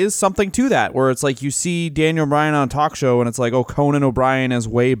think there is something to that, where it's like you see Daniel Bryan on a talk show, and it's like, oh, Conan O'Brien is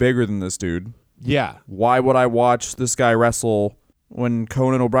way bigger than this dude. Yeah. Why would I watch this guy wrestle when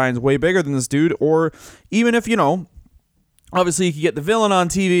Conan O'Brien's way bigger than this dude? Or even if, obviously you could get the villain on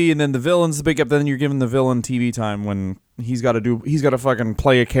TV, and then the villain's the big up, then you're giving the villain TV time when he's got to fucking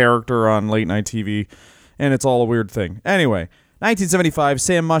play a character on late night TV, and it's all a weird thing. Anyway, 1975,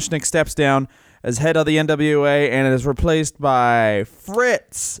 Sam Mushnick steps down as head of the NWA, and it is replaced by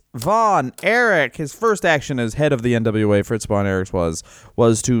Fritz Von Erich. His first action as head of the NWA, Fritz Von Erich,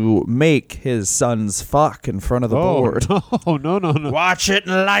 was to make his sons fuck in front of the board. No. Watch it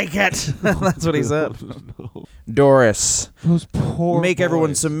and like it. That's what he said. No. Doris, Those poor make boys.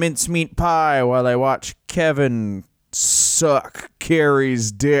 everyone some mincemeat pie while I watch Kevin suck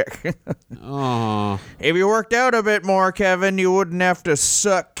Carrie's dick. Aw. If you worked out a bit more, Kevin, you wouldn't have to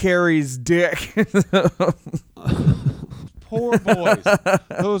suck Carrie's dick. Poor boys.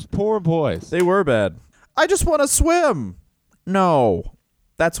 Those poor boys. They were bad. I just want to swim. No.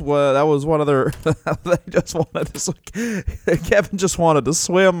 That was one of their they just wanted to Kevin just wanted to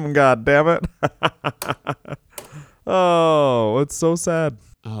swim, god damn it. Oh, it's so sad.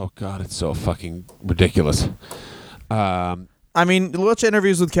 Oh god, it's so fucking ridiculous. I mean, watch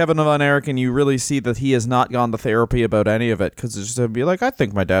interviews with Kevin Von Erich, and you really see that he has not gone to therapy about any of it, because it's just to be like, I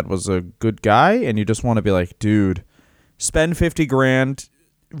think my dad was a good guy, and you just want to be like, dude, spend $50,000,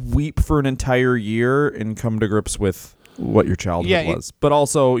 weep for an entire year, and come to grips with what your childhood was. But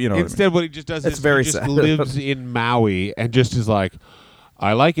also, instead what he just does it's is very he just sad. lives in Maui and just is like,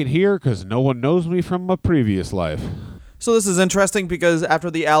 I like it here because no one knows me from a previous life. So this is interesting because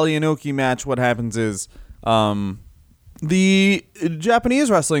after the Ali Inoki match, what happens is the Japanese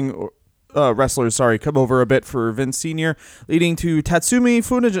wrestlers come over a bit for Vince Sr., leading to Tatsumi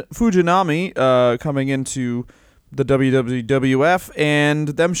Fujinami coming into the WWF and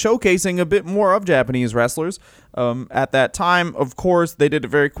them showcasing a bit more of Japanese wrestlers. At that time, of course, they did it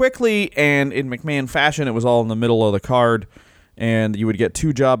very quickly, and in McMahon fashion, it was all in the middle of the card, and you would get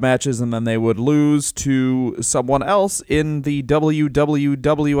 2 job matches, and then they would lose to someone else in the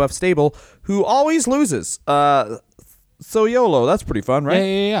WWF stable, who always loses. So YOLO, that's pretty fun, right?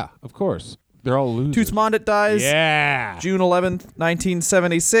 Yeah, of course. They're all losers. Toots Mondit dies. Yeah. June 11th,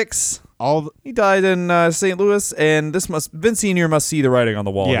 1976. All He died in St. Louis, and Vince Sr. must see the writing on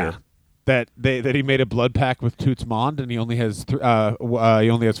the wall here. that he made a blood pact with Toots Mond, and he only has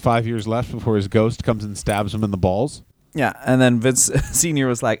 5 years left before his ghost comes and stabs him in the balls. Yeah, and then Vince Sr.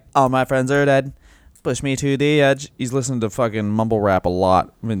 was like, all my friends are dead. Push me to the edge. He's listening to fucking mumble rap a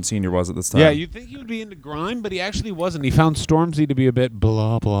lot, Vince Sr. was at this time. Yeah, you'd think he would be into grime, but he actually wasn't. He found Stormzy to be a bit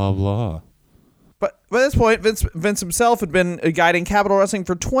blah, blah, blah. But by this point, Vince himself had been guiding Capital Wrestling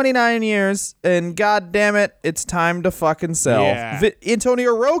for 29 years, and god damn it, it's time to fucking sell. Yeah.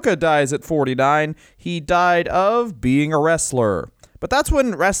 Antonio Rocca dies at 49. He died of being a wrestler. But that's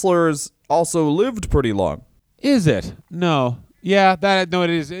when wrestlers also lived pretty long. Is it? No. Yeah, it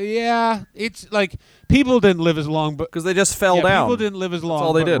is. Yeah, it's like people didn't live as long, but Because they just fell down. People didn't live as long. That's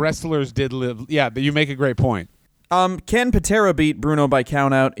all they but did. Wrestlers did live. Yeah, but you make a great point. Ken Patera beat Bruno by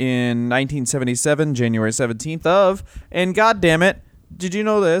countout in 1977, January 17th of, and god damn it, did you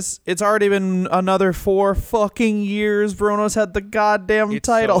know this? It's already been another 4 fucking years Bruno's had the goddamn It's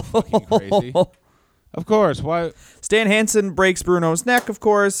title. so fucking crazy. Of course. Why? Stan Hansen breaks Bruno's neck, of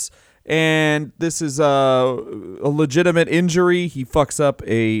course, and this is a legitimate injury. He fucks up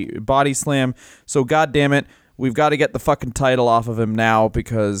a body slam, so god damn it, we've got to get the fucking title off of him now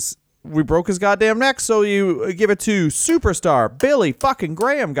because we broke his goddamn neck, so you give it to superstar Billy fucking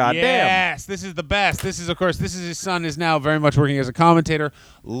Graham, goddamn. Yes, this is the best. This is his son is now very much working as a commentator.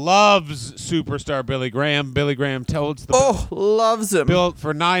 Loves superstar Billy Graham. Billy Graham holds the belt. Loves him. Built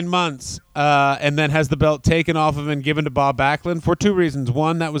for 9 months, and then has the belt taken off of him and given to Bob Backlund for 2 reasons.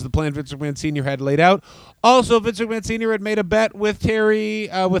 One, that was the plan Vince McMahon Sr. had laid out. Also, Vince McMahon Sr. had made a bet with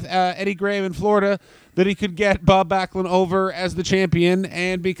Eddie Graham in Florida that he could get Bob Backlund over as the champion,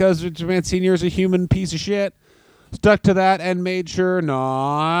 and because Vince McMahon Sr. is a human piece of shit, stuck to that and made sure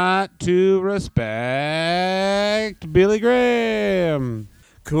not to respect Billy Graham.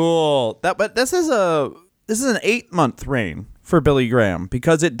 Cool. But this is an 8-month reign for Billy Graham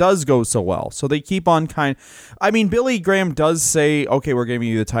because it does go so well. So they keep on Billy Graham does say, okay, we're giving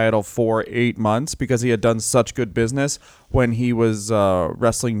you the title for 8 months because he had done such good business when he was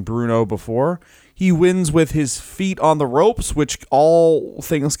wrestling Bruno before. He wins with his feet on the ropes, which all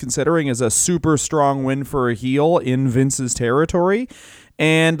things considering is a super strong win for a heel in Vince's territory,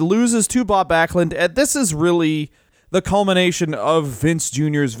 and loses to Bob Backlund. And this is really the culmination of Vince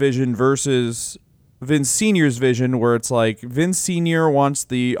Jr.'s vision versus Vince Sr.'s vision, where it's like Vince Sr. wants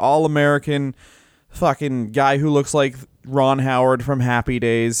the all-American fucking guy who looks like Ron Howard from Happy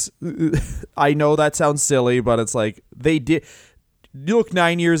Days. I know that sounds silly, but it's like they did. You look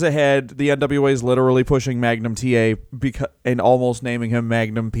 9 years ahead. The NWA is literally pushing Magnum TA and almost naming him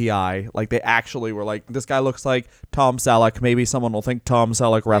Magnum PI. Like they actually were like, this guy looks like Tom Selleck. Maybe someone will think Tom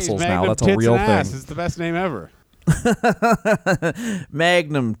Selleck wrestles now. That's a real thing. It's the best name ever.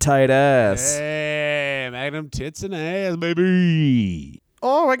 Magnum tight ass. Hey, Magnum tits and ass, baby.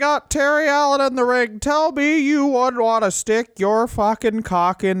 Oh, we got Terry Allen in the ring. Tell me you wouldn't want to stick your fucking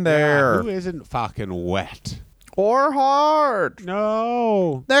cock in there. Who isn't fucking wet? Or hard.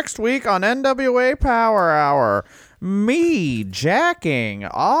 No. Next week on NWA Power Hour, me jacking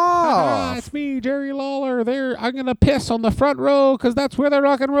off. It's me, Jerry Lawler. I'm going to piss on the front row because that's where the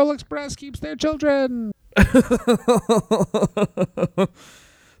Rock and Roll Express keeps their children.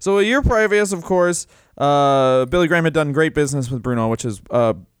 So a year previous, of course, Billy Graham had done great business with Bruno, which is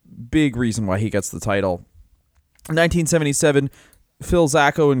a big reason why he gets the title. In 1977, Phil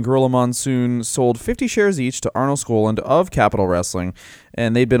Zacco and Gorilla Monsoon sold 50 shares each to Arnold Skaaland of Capital Wrestling,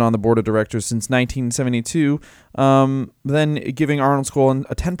 and they'd been on the board of directors since 1972, then giving Arnold Skaaland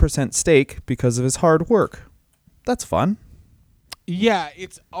a 10% stake because of his hard work. That's fun. Yeah,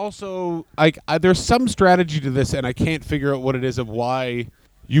 it's also like there's some strategy to this, and I can't figure out what it is of why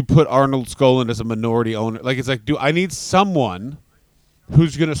you put Arnold Skaaland as a minority owner. Like, it's like, do I need someone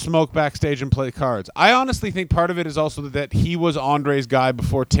who's going to smoke backstage and play cards? I honestly think part of it is also that he was Andre's guy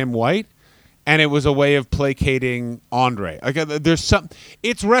before Tim White, and it was a way of placating Andre. Like,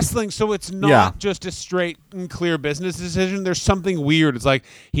 it's wrestling, so it's not just a straight and clear business decision. There's something weird. It's like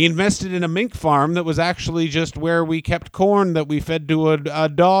he invested in a mink farm that was actually just where we kept corn that we fed to a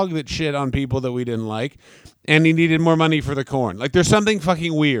dog that shit on people that we didn't like, and he needed more money for the corn. Like, there's something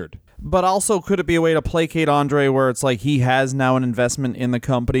fucking weird. But also, could it be a way to placate Andre where it's like he has now an investment in the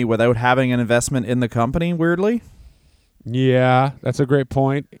company without having an investment in the company, weirdly? Yeah, that's a great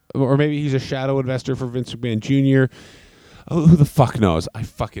point. Or maybe he's a shadow investor for Vince McMahon Jr. Oh, who the fuck knows?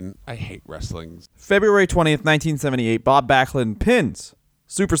 I hate wrestling. February 20th, 1978, Bob Backlund pins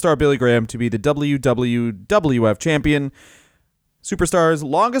superstar Billy Graham to be the WWF champion. Superstar's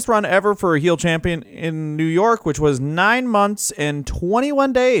longest run ever for a heel champion in New York, which was 9 months and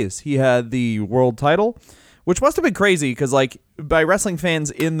 21 days. He had the world title, which must have been crazy because, like, by wrestling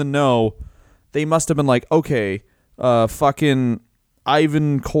fans in the know, they must have been like, okay, fucking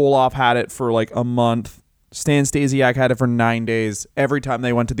Ivan Koloff had it for like a month. Stan Stasiak had it for 9 days. Every time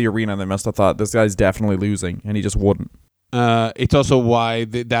they went to the arena, they must have thought, this guy's definitely losing, and he just wouldn't. It's also why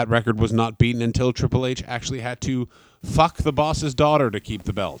that record was not beaten until Triple H actually had to fuck the boss's daughter to keep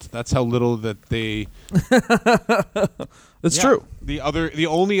the belt. That's how little that they... That's true. The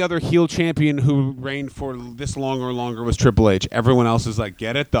only other heel champion who reigned for this long or longer was Triple H. Everyone else is like,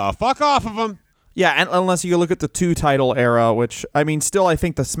 get it the fuck off of him. Yeah, and unless you look at the 2-title era, which, I mean, still I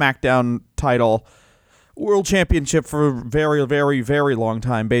think the SmackDown title... World Championship for a very, very, very long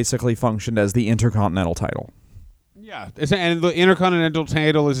time basically functioned as the Intercontinental title. Yeah, and the Intercontinental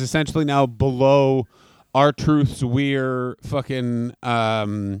title is essentially now below R-Truth's Weir fucking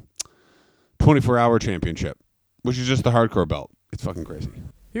 24-hour championship, which is just the hardcore belt. It's fucking crazy.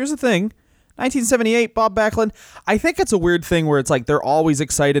 Here's the thing. 1978, Bob Backlund. I think it's a weird thing where it's like they're always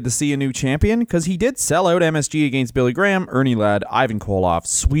excited to see a new champion because he did sell out MSG against Billy Graham, Ernie Ladd, Ivan Koloff,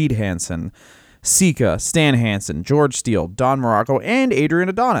 Swede Hansen, Sika, Stan Hansen, George Steele, Don Morocco, and Adrian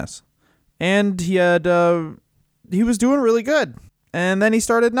Adonis. And he was doing really good. And then he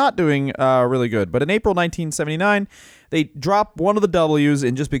started not doing really good. But in April 1979, they dropped one of the W's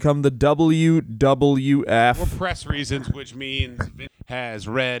and just become the WWF. For press reasons, which means Vince has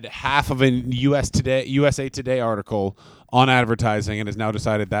read half of a USA Today article on advertising and has now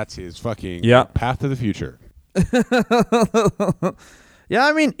decided that's his fucking path to the future. Yeah,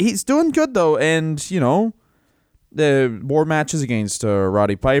 I mean, he's doing good, though, and, you know, the more matches against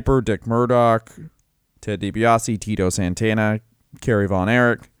Roddy Piper, Dick Murdoch, Ted DiBiase, Tito Santana, Kerry Von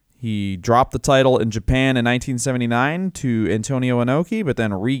Erich. He dropped the title in Japan in 1979 to Antonio Inoki, but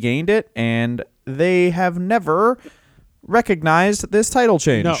then regained it, and they have never recognized this title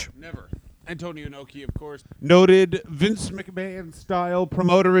change. No, never. Antonio Inoki, of course, noted Vince McMahon-style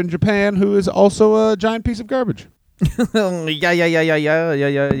promoter in Japan who is also a giant piece of garbage. Yeah.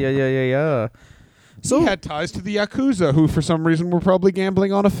 So he had ties to the Yakuza, who for some reason were probably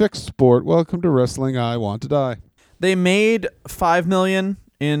gambling on a fixed sport. Welcome to wrestling. I want to die. They made $5 million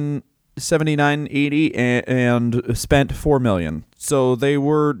in 79-80 and spent $4 million. So they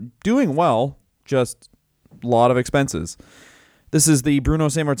were doing well, just a lot of expenses. This is the Bruno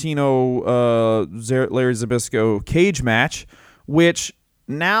Sammartino, Larry Zbyszko cage match, which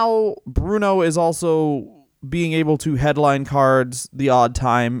now Bruno is also being able to headline cards the odd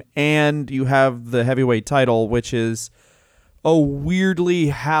time, and you have the heavyweight title, which is weirdly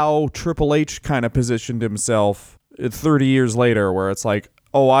how Triple H kind of positioned himself 30 years later, where it's like,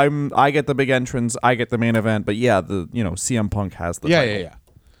 I get the big entrance, I get the main event, but yeah, CM Punk has the title. Yeah.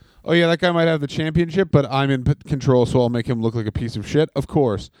 Oh yeah, that guy might have the championship, but I'm in control, so I'll make him look like a piece of shit. Of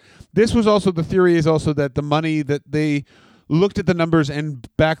course. This was also, the theory is also that the money that they looked at the numbers and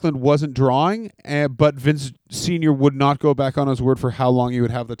Backlund wasn't drawing, but Vince Sr. would not go back on his word for how long he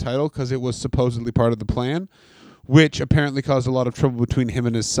would have the title because it was supposedly part of the plan, which apparently caused a lot of trouble between him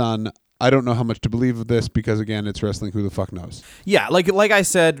and his son. I don't know how much to believe of this because, again, it's wrestling. Who the fuck knows? Yeah, like I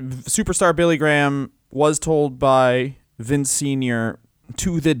said, superstar Billy Graham was told by Vince Sr.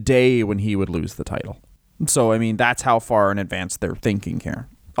 to the day when he would lose the title. So, I mean, that's how far in advance they're thinking here.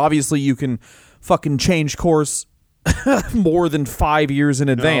 Obviously, you can fucking change course more than 5 years in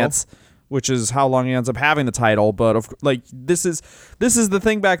advance, which is how long he ends up having the title. But this is the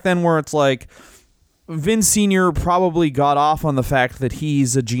thing back then where it's like Vince Sr. probably got off on the fact that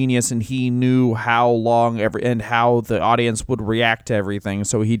he's a genius and he knew how long and how the audience would react to everything,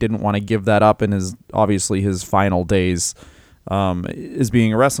 so he didn't want to give that up in his final days as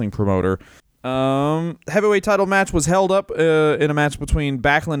being a wrestling promoter. Heavyweight title match was held up in a match between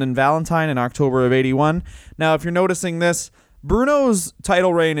Backlund and Valentine in October of 81. Now, if you're noticing this, Bruno's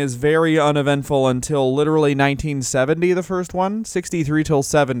title reign is very uneventful until literally 1970, the first one. 63 till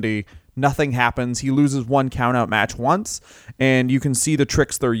 70, nothing happens. He loses one countout match once, and you can see the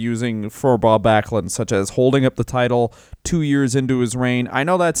tricks they're using for Bob Backlund, such as holding up the title 2 years into his reign. I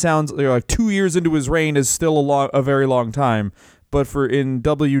know that sounds like 2 years into his reign is still a very long time, but for in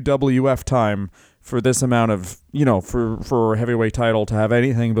WWF time, for this amount of, for a heavyweight title to have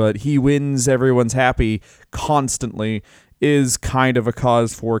anything but he wins, everyone's happy constantly is kind of a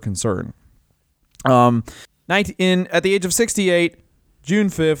cause for concern. At the age of 68, June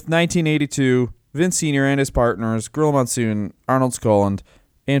 5th, 1982, Vince Sr. and his partners, Gorilla Monsoon, Arnold Skaaland,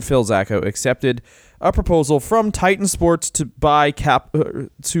 and Phil Zacco accepted a proposal from Titan Sports to buy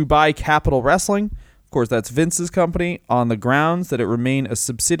Capital Wrestling. Of course, that's Vince's company, on the grounds that it remain a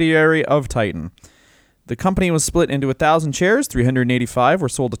subsidiary of Titan. The company was split into 1,000 shares. 385 were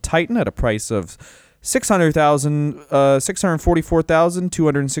sold to Titan at a price of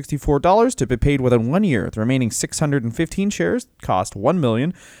 $644,264 to be paid within 1 year. The remaining 615 shares cost $1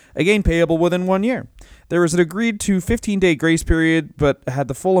 million, again payable within 1 year. There was an agreed to 15-day grace period, but had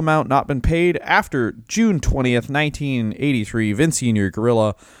the full amount not been paid after June 20th, 1983, Vince Sr.,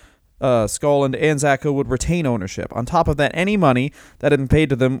 Gorilla, Skolland, and Zacco would retain ownership. On top of that, any money that had been paid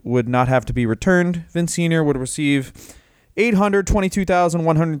to them would not have to be returned. Vince Sr. would receive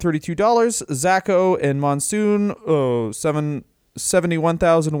 $822,132. Zacco and Monsoon,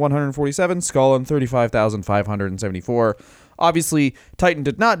 $71,147. Skolland, $35,574. Obviously, Titan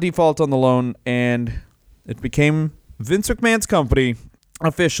did not default on the loan, and it became Vince McMahon's company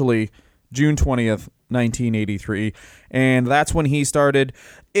officially June 20th, 1983. And that's when he started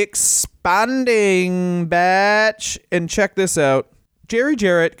expanding, batch. And check this out. Jerry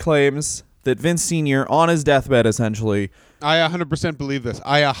Jarrett claims that Vince Sr., on his deathbed, essentially, I 100% believe this.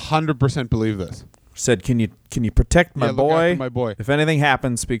 I 100% believe this. said, "Can you protect my Look boy? after my boy. If anything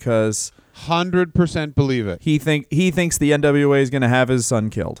happens," because 100% believe it. he thinks the NWA is going to have his son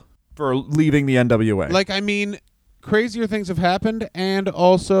killed for leaving the NWA. Like, I mean, crazier things have happened, and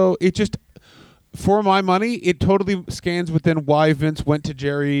also it just, for my money, it totally scans within why Vince went to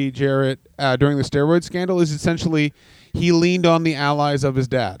Jerry Jarrett during the steroid scandal. Is essentially he leaned on the allies of his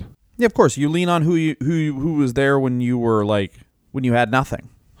dad. Yeah, of course. You lean on who was there when you were when you had nothing.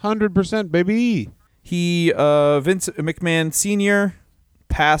 100%, baby. Vince McMahon Sr.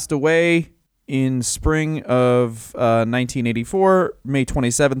 passed away in spring of 1984, May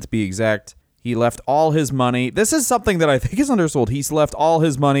 27th to be exact. He left all his money. This is something that I think is undersold. He's left all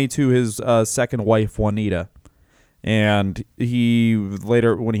his money to his second wife, Juanita. And he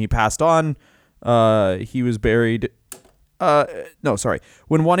later, when he passed on, he was buried.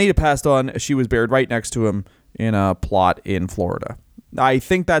 When Juanita passed on, she was buried right next to him in a plot in Florida. I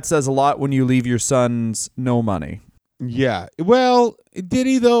think that says a lot when you leave your sons no money. Yeah. Well, did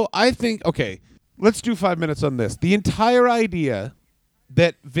he, though? I think, okay, let's do 5 minutes on this. The entire idea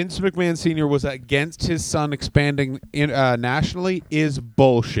that Vince McMahon Sr. was against his son expanding nationally is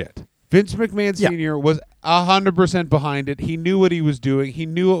bullshit. Vince McMahon Sr. was 100% behind it. He knew what he was doing. He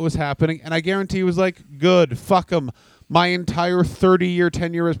knew what was happening. And I guarantee he was like, good, fuck him. My entire 30-year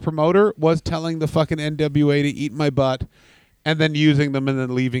tenure as promoter was telling the fucking NWA to eat my butt and then using them and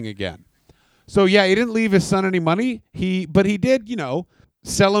then leaving again. So, yeah, he didn't leave his son any money. But he did,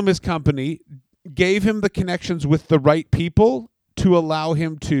 sell him his company, gave him the connections with the right people to allow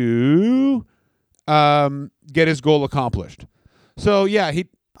him to get his goal accomplished. So, yeah,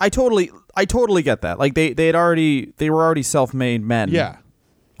 I totally get that. Like they were already self-made men. Yeah.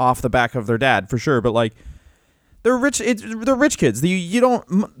 Off the back of their dad, for sure, but like they're rich. They're rich kids.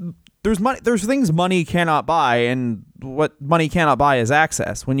 There's money. There's things money cannot buy, and what money cannot buy is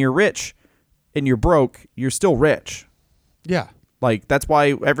access. When you're rich and you're broke, you're still rich. Yeah. Like that's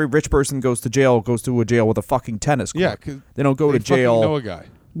why every rich person goes to a jail with a fucking tennis court. Yeah, 'cause they don't go to jail know a guy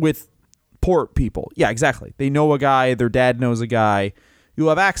with poor people. Yeah, exactly. They know a guy. Their dad knows a guy. You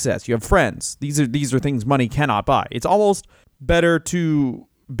have access. You have friends. These are things money cannot buy. It's almost better to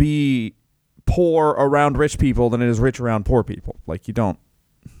be poor around rich people than it is rich around poor people. Like you don't,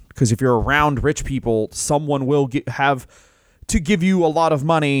 because if you're around rich people, someone will have to give you a lot of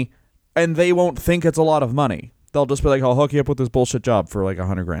money, and they won't think it's a lot of money. They'll just be like, "I'll hook you up with this bullshit job for like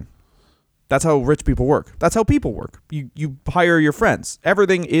 $100,000." That's how rich people work. That's how people work. You hire your friends.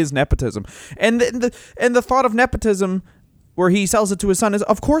 Everything is nepotism, and the thought of nepotism, where he sells it to his son, is,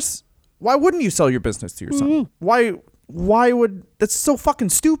 of course, why wouldn't you sell your business to your son? Why would, that's so fucking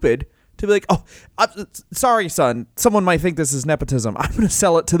stupid to be like, "Oh, sorry, son, someone might think this is nepotism. I'm going to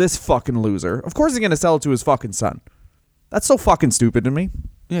sell it to this fucking loser." Of course he's going to sell it to his fucking son. That's so fucking stupid to me.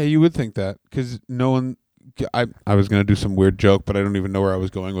 Yeah, you would think that, because no one, I was going to do some weird joke, but I don't even know where I was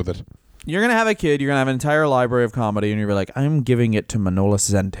going with it. You're going to have a kid, you're going to have an entire library of comedy, and you're like, "I'm giving it to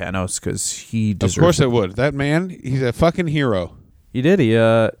Manolis Zentanos because he deserves it." Of course I would. That man, he's a fucking hero. He did.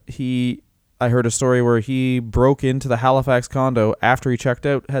 I heard a story where he broke into the Halifax condo after he checked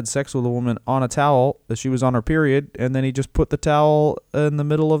out, had sex with a woman on a towel as she was on her period, and then he just put the towel in the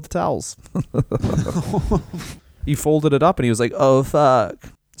middle of the towels. He folded it up, and he was like, "Oh, fuck."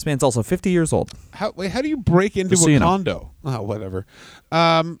 This man's also 50 years old. How do you break into a condo? Oh, whatever.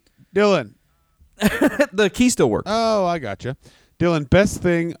 Dylan. The key still works. Oh, I gotcha. Dylan, best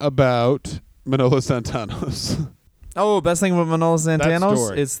thing about Manolo Santanos. Oh, best thing about Manolo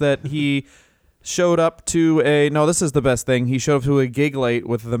Santanos is that he showed up to this is the best thing. He showed up to a gig late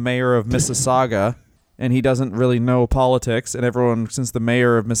with the mayor of Mississauga, and he doesn't really know politics, and everyone, since the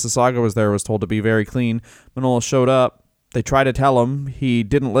mayor of Mississauga was there, was told to be very clean. Manolo showed up They tried to tell him. He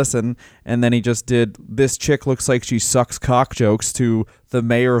didn't listen. And then he just did, "This chick looks like she sucks cock" jokes to the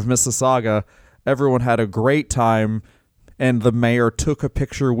mayor of Mississauga. Everyone had a great time. And the mayor took a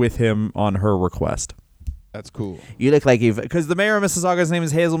picture with him on her request. That's cool. You look like because the mayor of Mississauga's name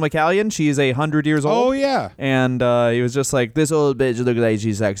is Hazel McCallion. She is 100 years old. Oh, yeah. And he was just like, "This old bitch looks like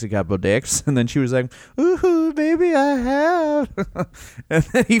she sucks a couple dicks." And then she was like, "Ooh, maybe I have." And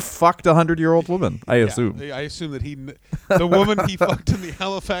then he fucked a 100-year-old woman, I assume. I assume that the woman he fucked in the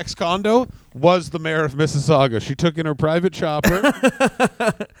Halifax condo was the mayor of Mississauga. She took in her private chopper.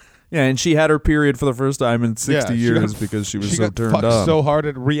 Yeah, and she had her period for the first time in 60 years because she was so turned on. She got fucked so hard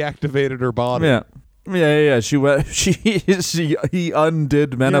it reactivated her body. Yeah. Yeah. She went. He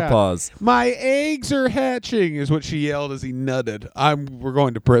undid menopause. Yeah. "My eggs are hatching," is what she yelled as he nutted. We're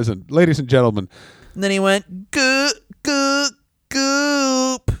going to prison, ladies and gentlemen. And then he went goop, goop,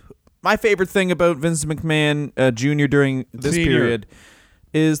 goop. My favorite thing about Vince McMahon Jr. during this period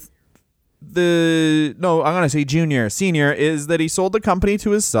is I'm gonna say senior is that he sold the company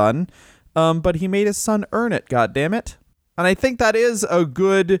to his son, but he made his son earn it. God damn it! And I think that is a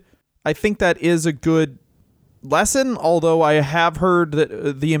good. Lesson, although I have heard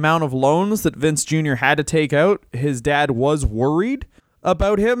that the amount of loans that Vince Jr. had to take out, his dad was worried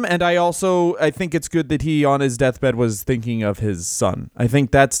about him, and I think it's good that he on his deathbed was thinking of his son. I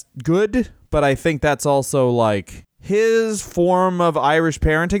think that's good, but I think that's also like his form of Irish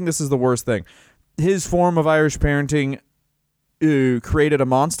parenting. This is the worst thing. His form of Irish parenting created a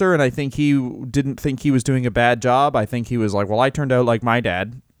monster, and I think he didn't think he was doing a bad job. I think he was like, well, I turned out like my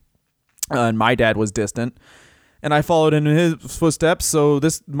dad, and my dad was distant. And I followed in his footsteps, so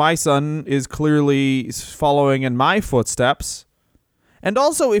my son is clearly following in my footsteps. And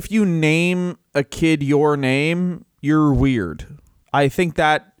also, if you name a kid your name, you're weird. I think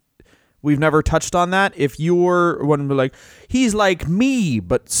that we've never touched on that. If when we're like, he's like me,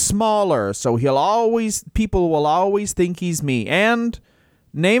 but smaller, so people will always think he's me. And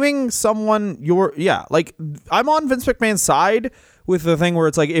naming someone I'm on Vince McMahon's side with the thing where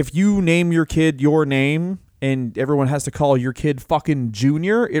it's like, if you name your kid your name, and everyone has to call your kid fucking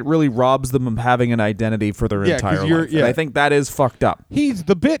Junior, it really robs them of having an identity for their entire life. And I think that is fucked up. He's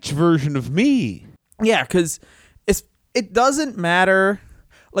the bitch version of me. Yeah, because it doesn't matter.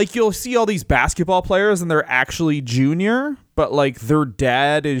 Like, you'll see all these basketball players and they're actually Junior, but like their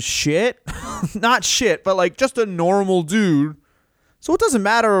dad is shit. Not shit, but like just a normal dude. So it doesn't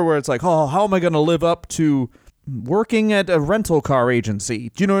matter where it's like, oh, how am I going to live up to working at a rental car agency?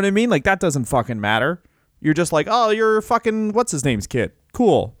 Do you know what I mean? Like, that doesn't fucking matter. You're just like, oh, you're fucking what's-his-name's kid.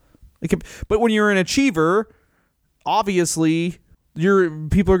 Cool. But when you're an achiever, obviously,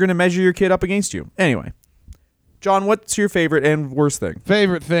 people are going to measure your kid up against you. Anyway, John, what's your favorite and worst thing?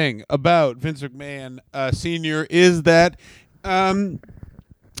 Favorite thing about Vince McMahon Sr. is that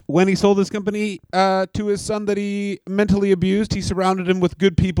when he sold his company to his son that he mentally abused, he surrounded him with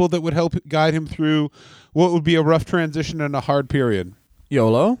good people that would help guide him through what would be a rough transition and a hard period.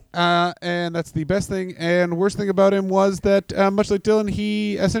 YOLO. And that's the best thing. And worst thing about him was that, much like Dylan,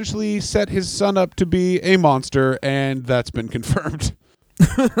 he essentially set his son up to be a monster, and that's been confirmed.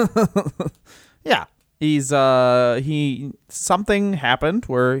 Yeah. Something happened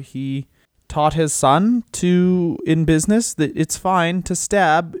where he taught his son in business that it's fine to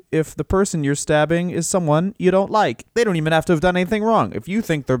stab if the person you're stabbing is someone you don't like. They don't even have to have done anything wrong. If you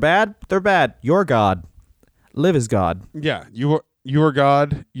think they're bad, they're bad. You're God. Live as God. Yeah, you are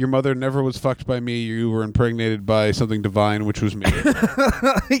God. Your mother never was fucked by me. You were impregnated by something divine, which was me.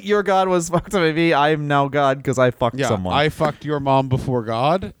 Your God was fucked by me. I am now God because I fucked someone. I fucked your mom before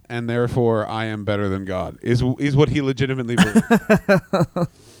God, and therefore I am better than God, is what he legitimately believes.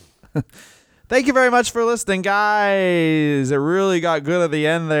 Thank you very much for listening, guys. It really got good at the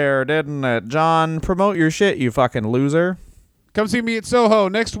end there, didn't it? John, promote your shit, you fucking loser. Come see me at Soho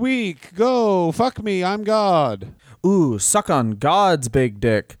next week. Go. Fuck me. I'm God. Ooh, suck on God's big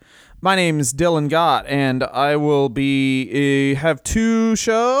dick. My name's Dylan Gott, and I will have 2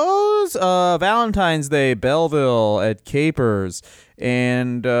 shows. Valentine's Day, Belleville at Capers,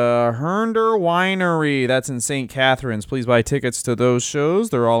 and Hernder Winery, that's in St. Catharines. Please buy tickets to those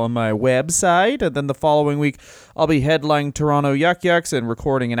shows. They're all on my website. And then the following week, I'll be headlining Toronto Yuck Yucks and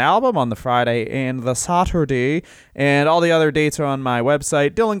recording an album on the Friday and the Saturday. And all the other dates are on my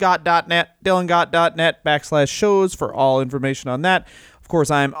website, dylangott.net, dylangott.net/shows for all information on that. Of course,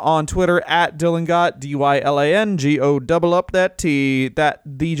 I'm on Twitter at DylanGott, DYLANGO double up that T. That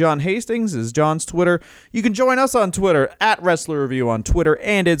the John Hastings is John's Twitter. You can join us on Twitter at Wrestler Review on Twitter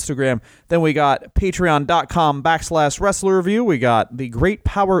and Instagram. Then we got patreon.com/Wrestler Review. We got the Great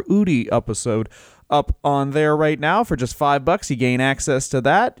Power Udi episode up on there right now for just $5. You gain access to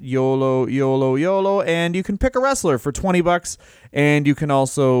that. YOLO, YOLO, YOLO. And you can pick a wrestler for $20. And you can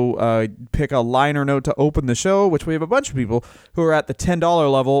also pick a liner note to open the show, which we have a bunch of people who are at the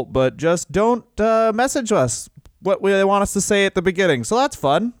 $10 level, but just don't message us what they want us to say at the beginning. So that's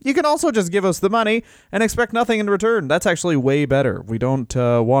fun. You can also just give us the money and expect nothing in return. That's actually way better. We don't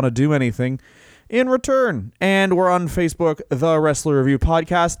want to do anything in return. And we're on Facebook, The Wrestler Review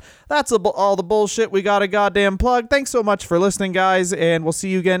Podcast. That's all the bullshit we got a goddamn plug. Thanks so much for listening, guys, and we'll see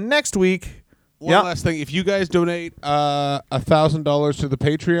you again next week. One last thing. If you guys donate $1,000 to the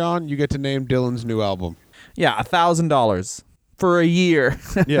Patreon, you get to name Dylan's new album. Yeah, $1,000 for a year.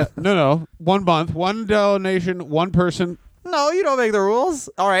 Yeah. No. 1 month, one donation, one person. No, you don't make the rules.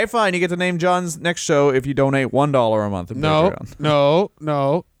 All right, fine. You get to name John's next show if you donate $1 a month in Patreon.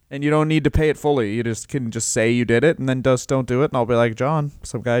 No. And you don't need to pay it fully. You can just say you did it and then just don't do it. And I'll be like, John,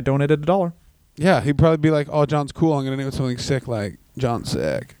 some guy donated $1. Yeah, he'd probably be like, oh, John's cool. I'm going to name it something sick like John's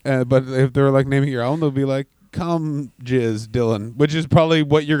sick. But if they're like naming your own, they'll be like, come jizz, Dylan, which is probably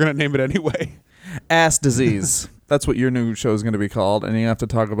what you're going to name it anyway. Ass disease. That's what your new show is going to be called. And you have to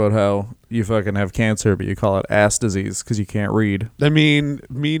talk about how you fucking have cancer, but you call it ass disease because you can't read. I mean,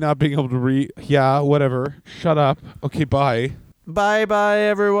 me not being able to read. Yeah, whatever. Shut up. Okay, bye. Bye-bye,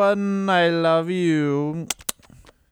 everyone. I love you.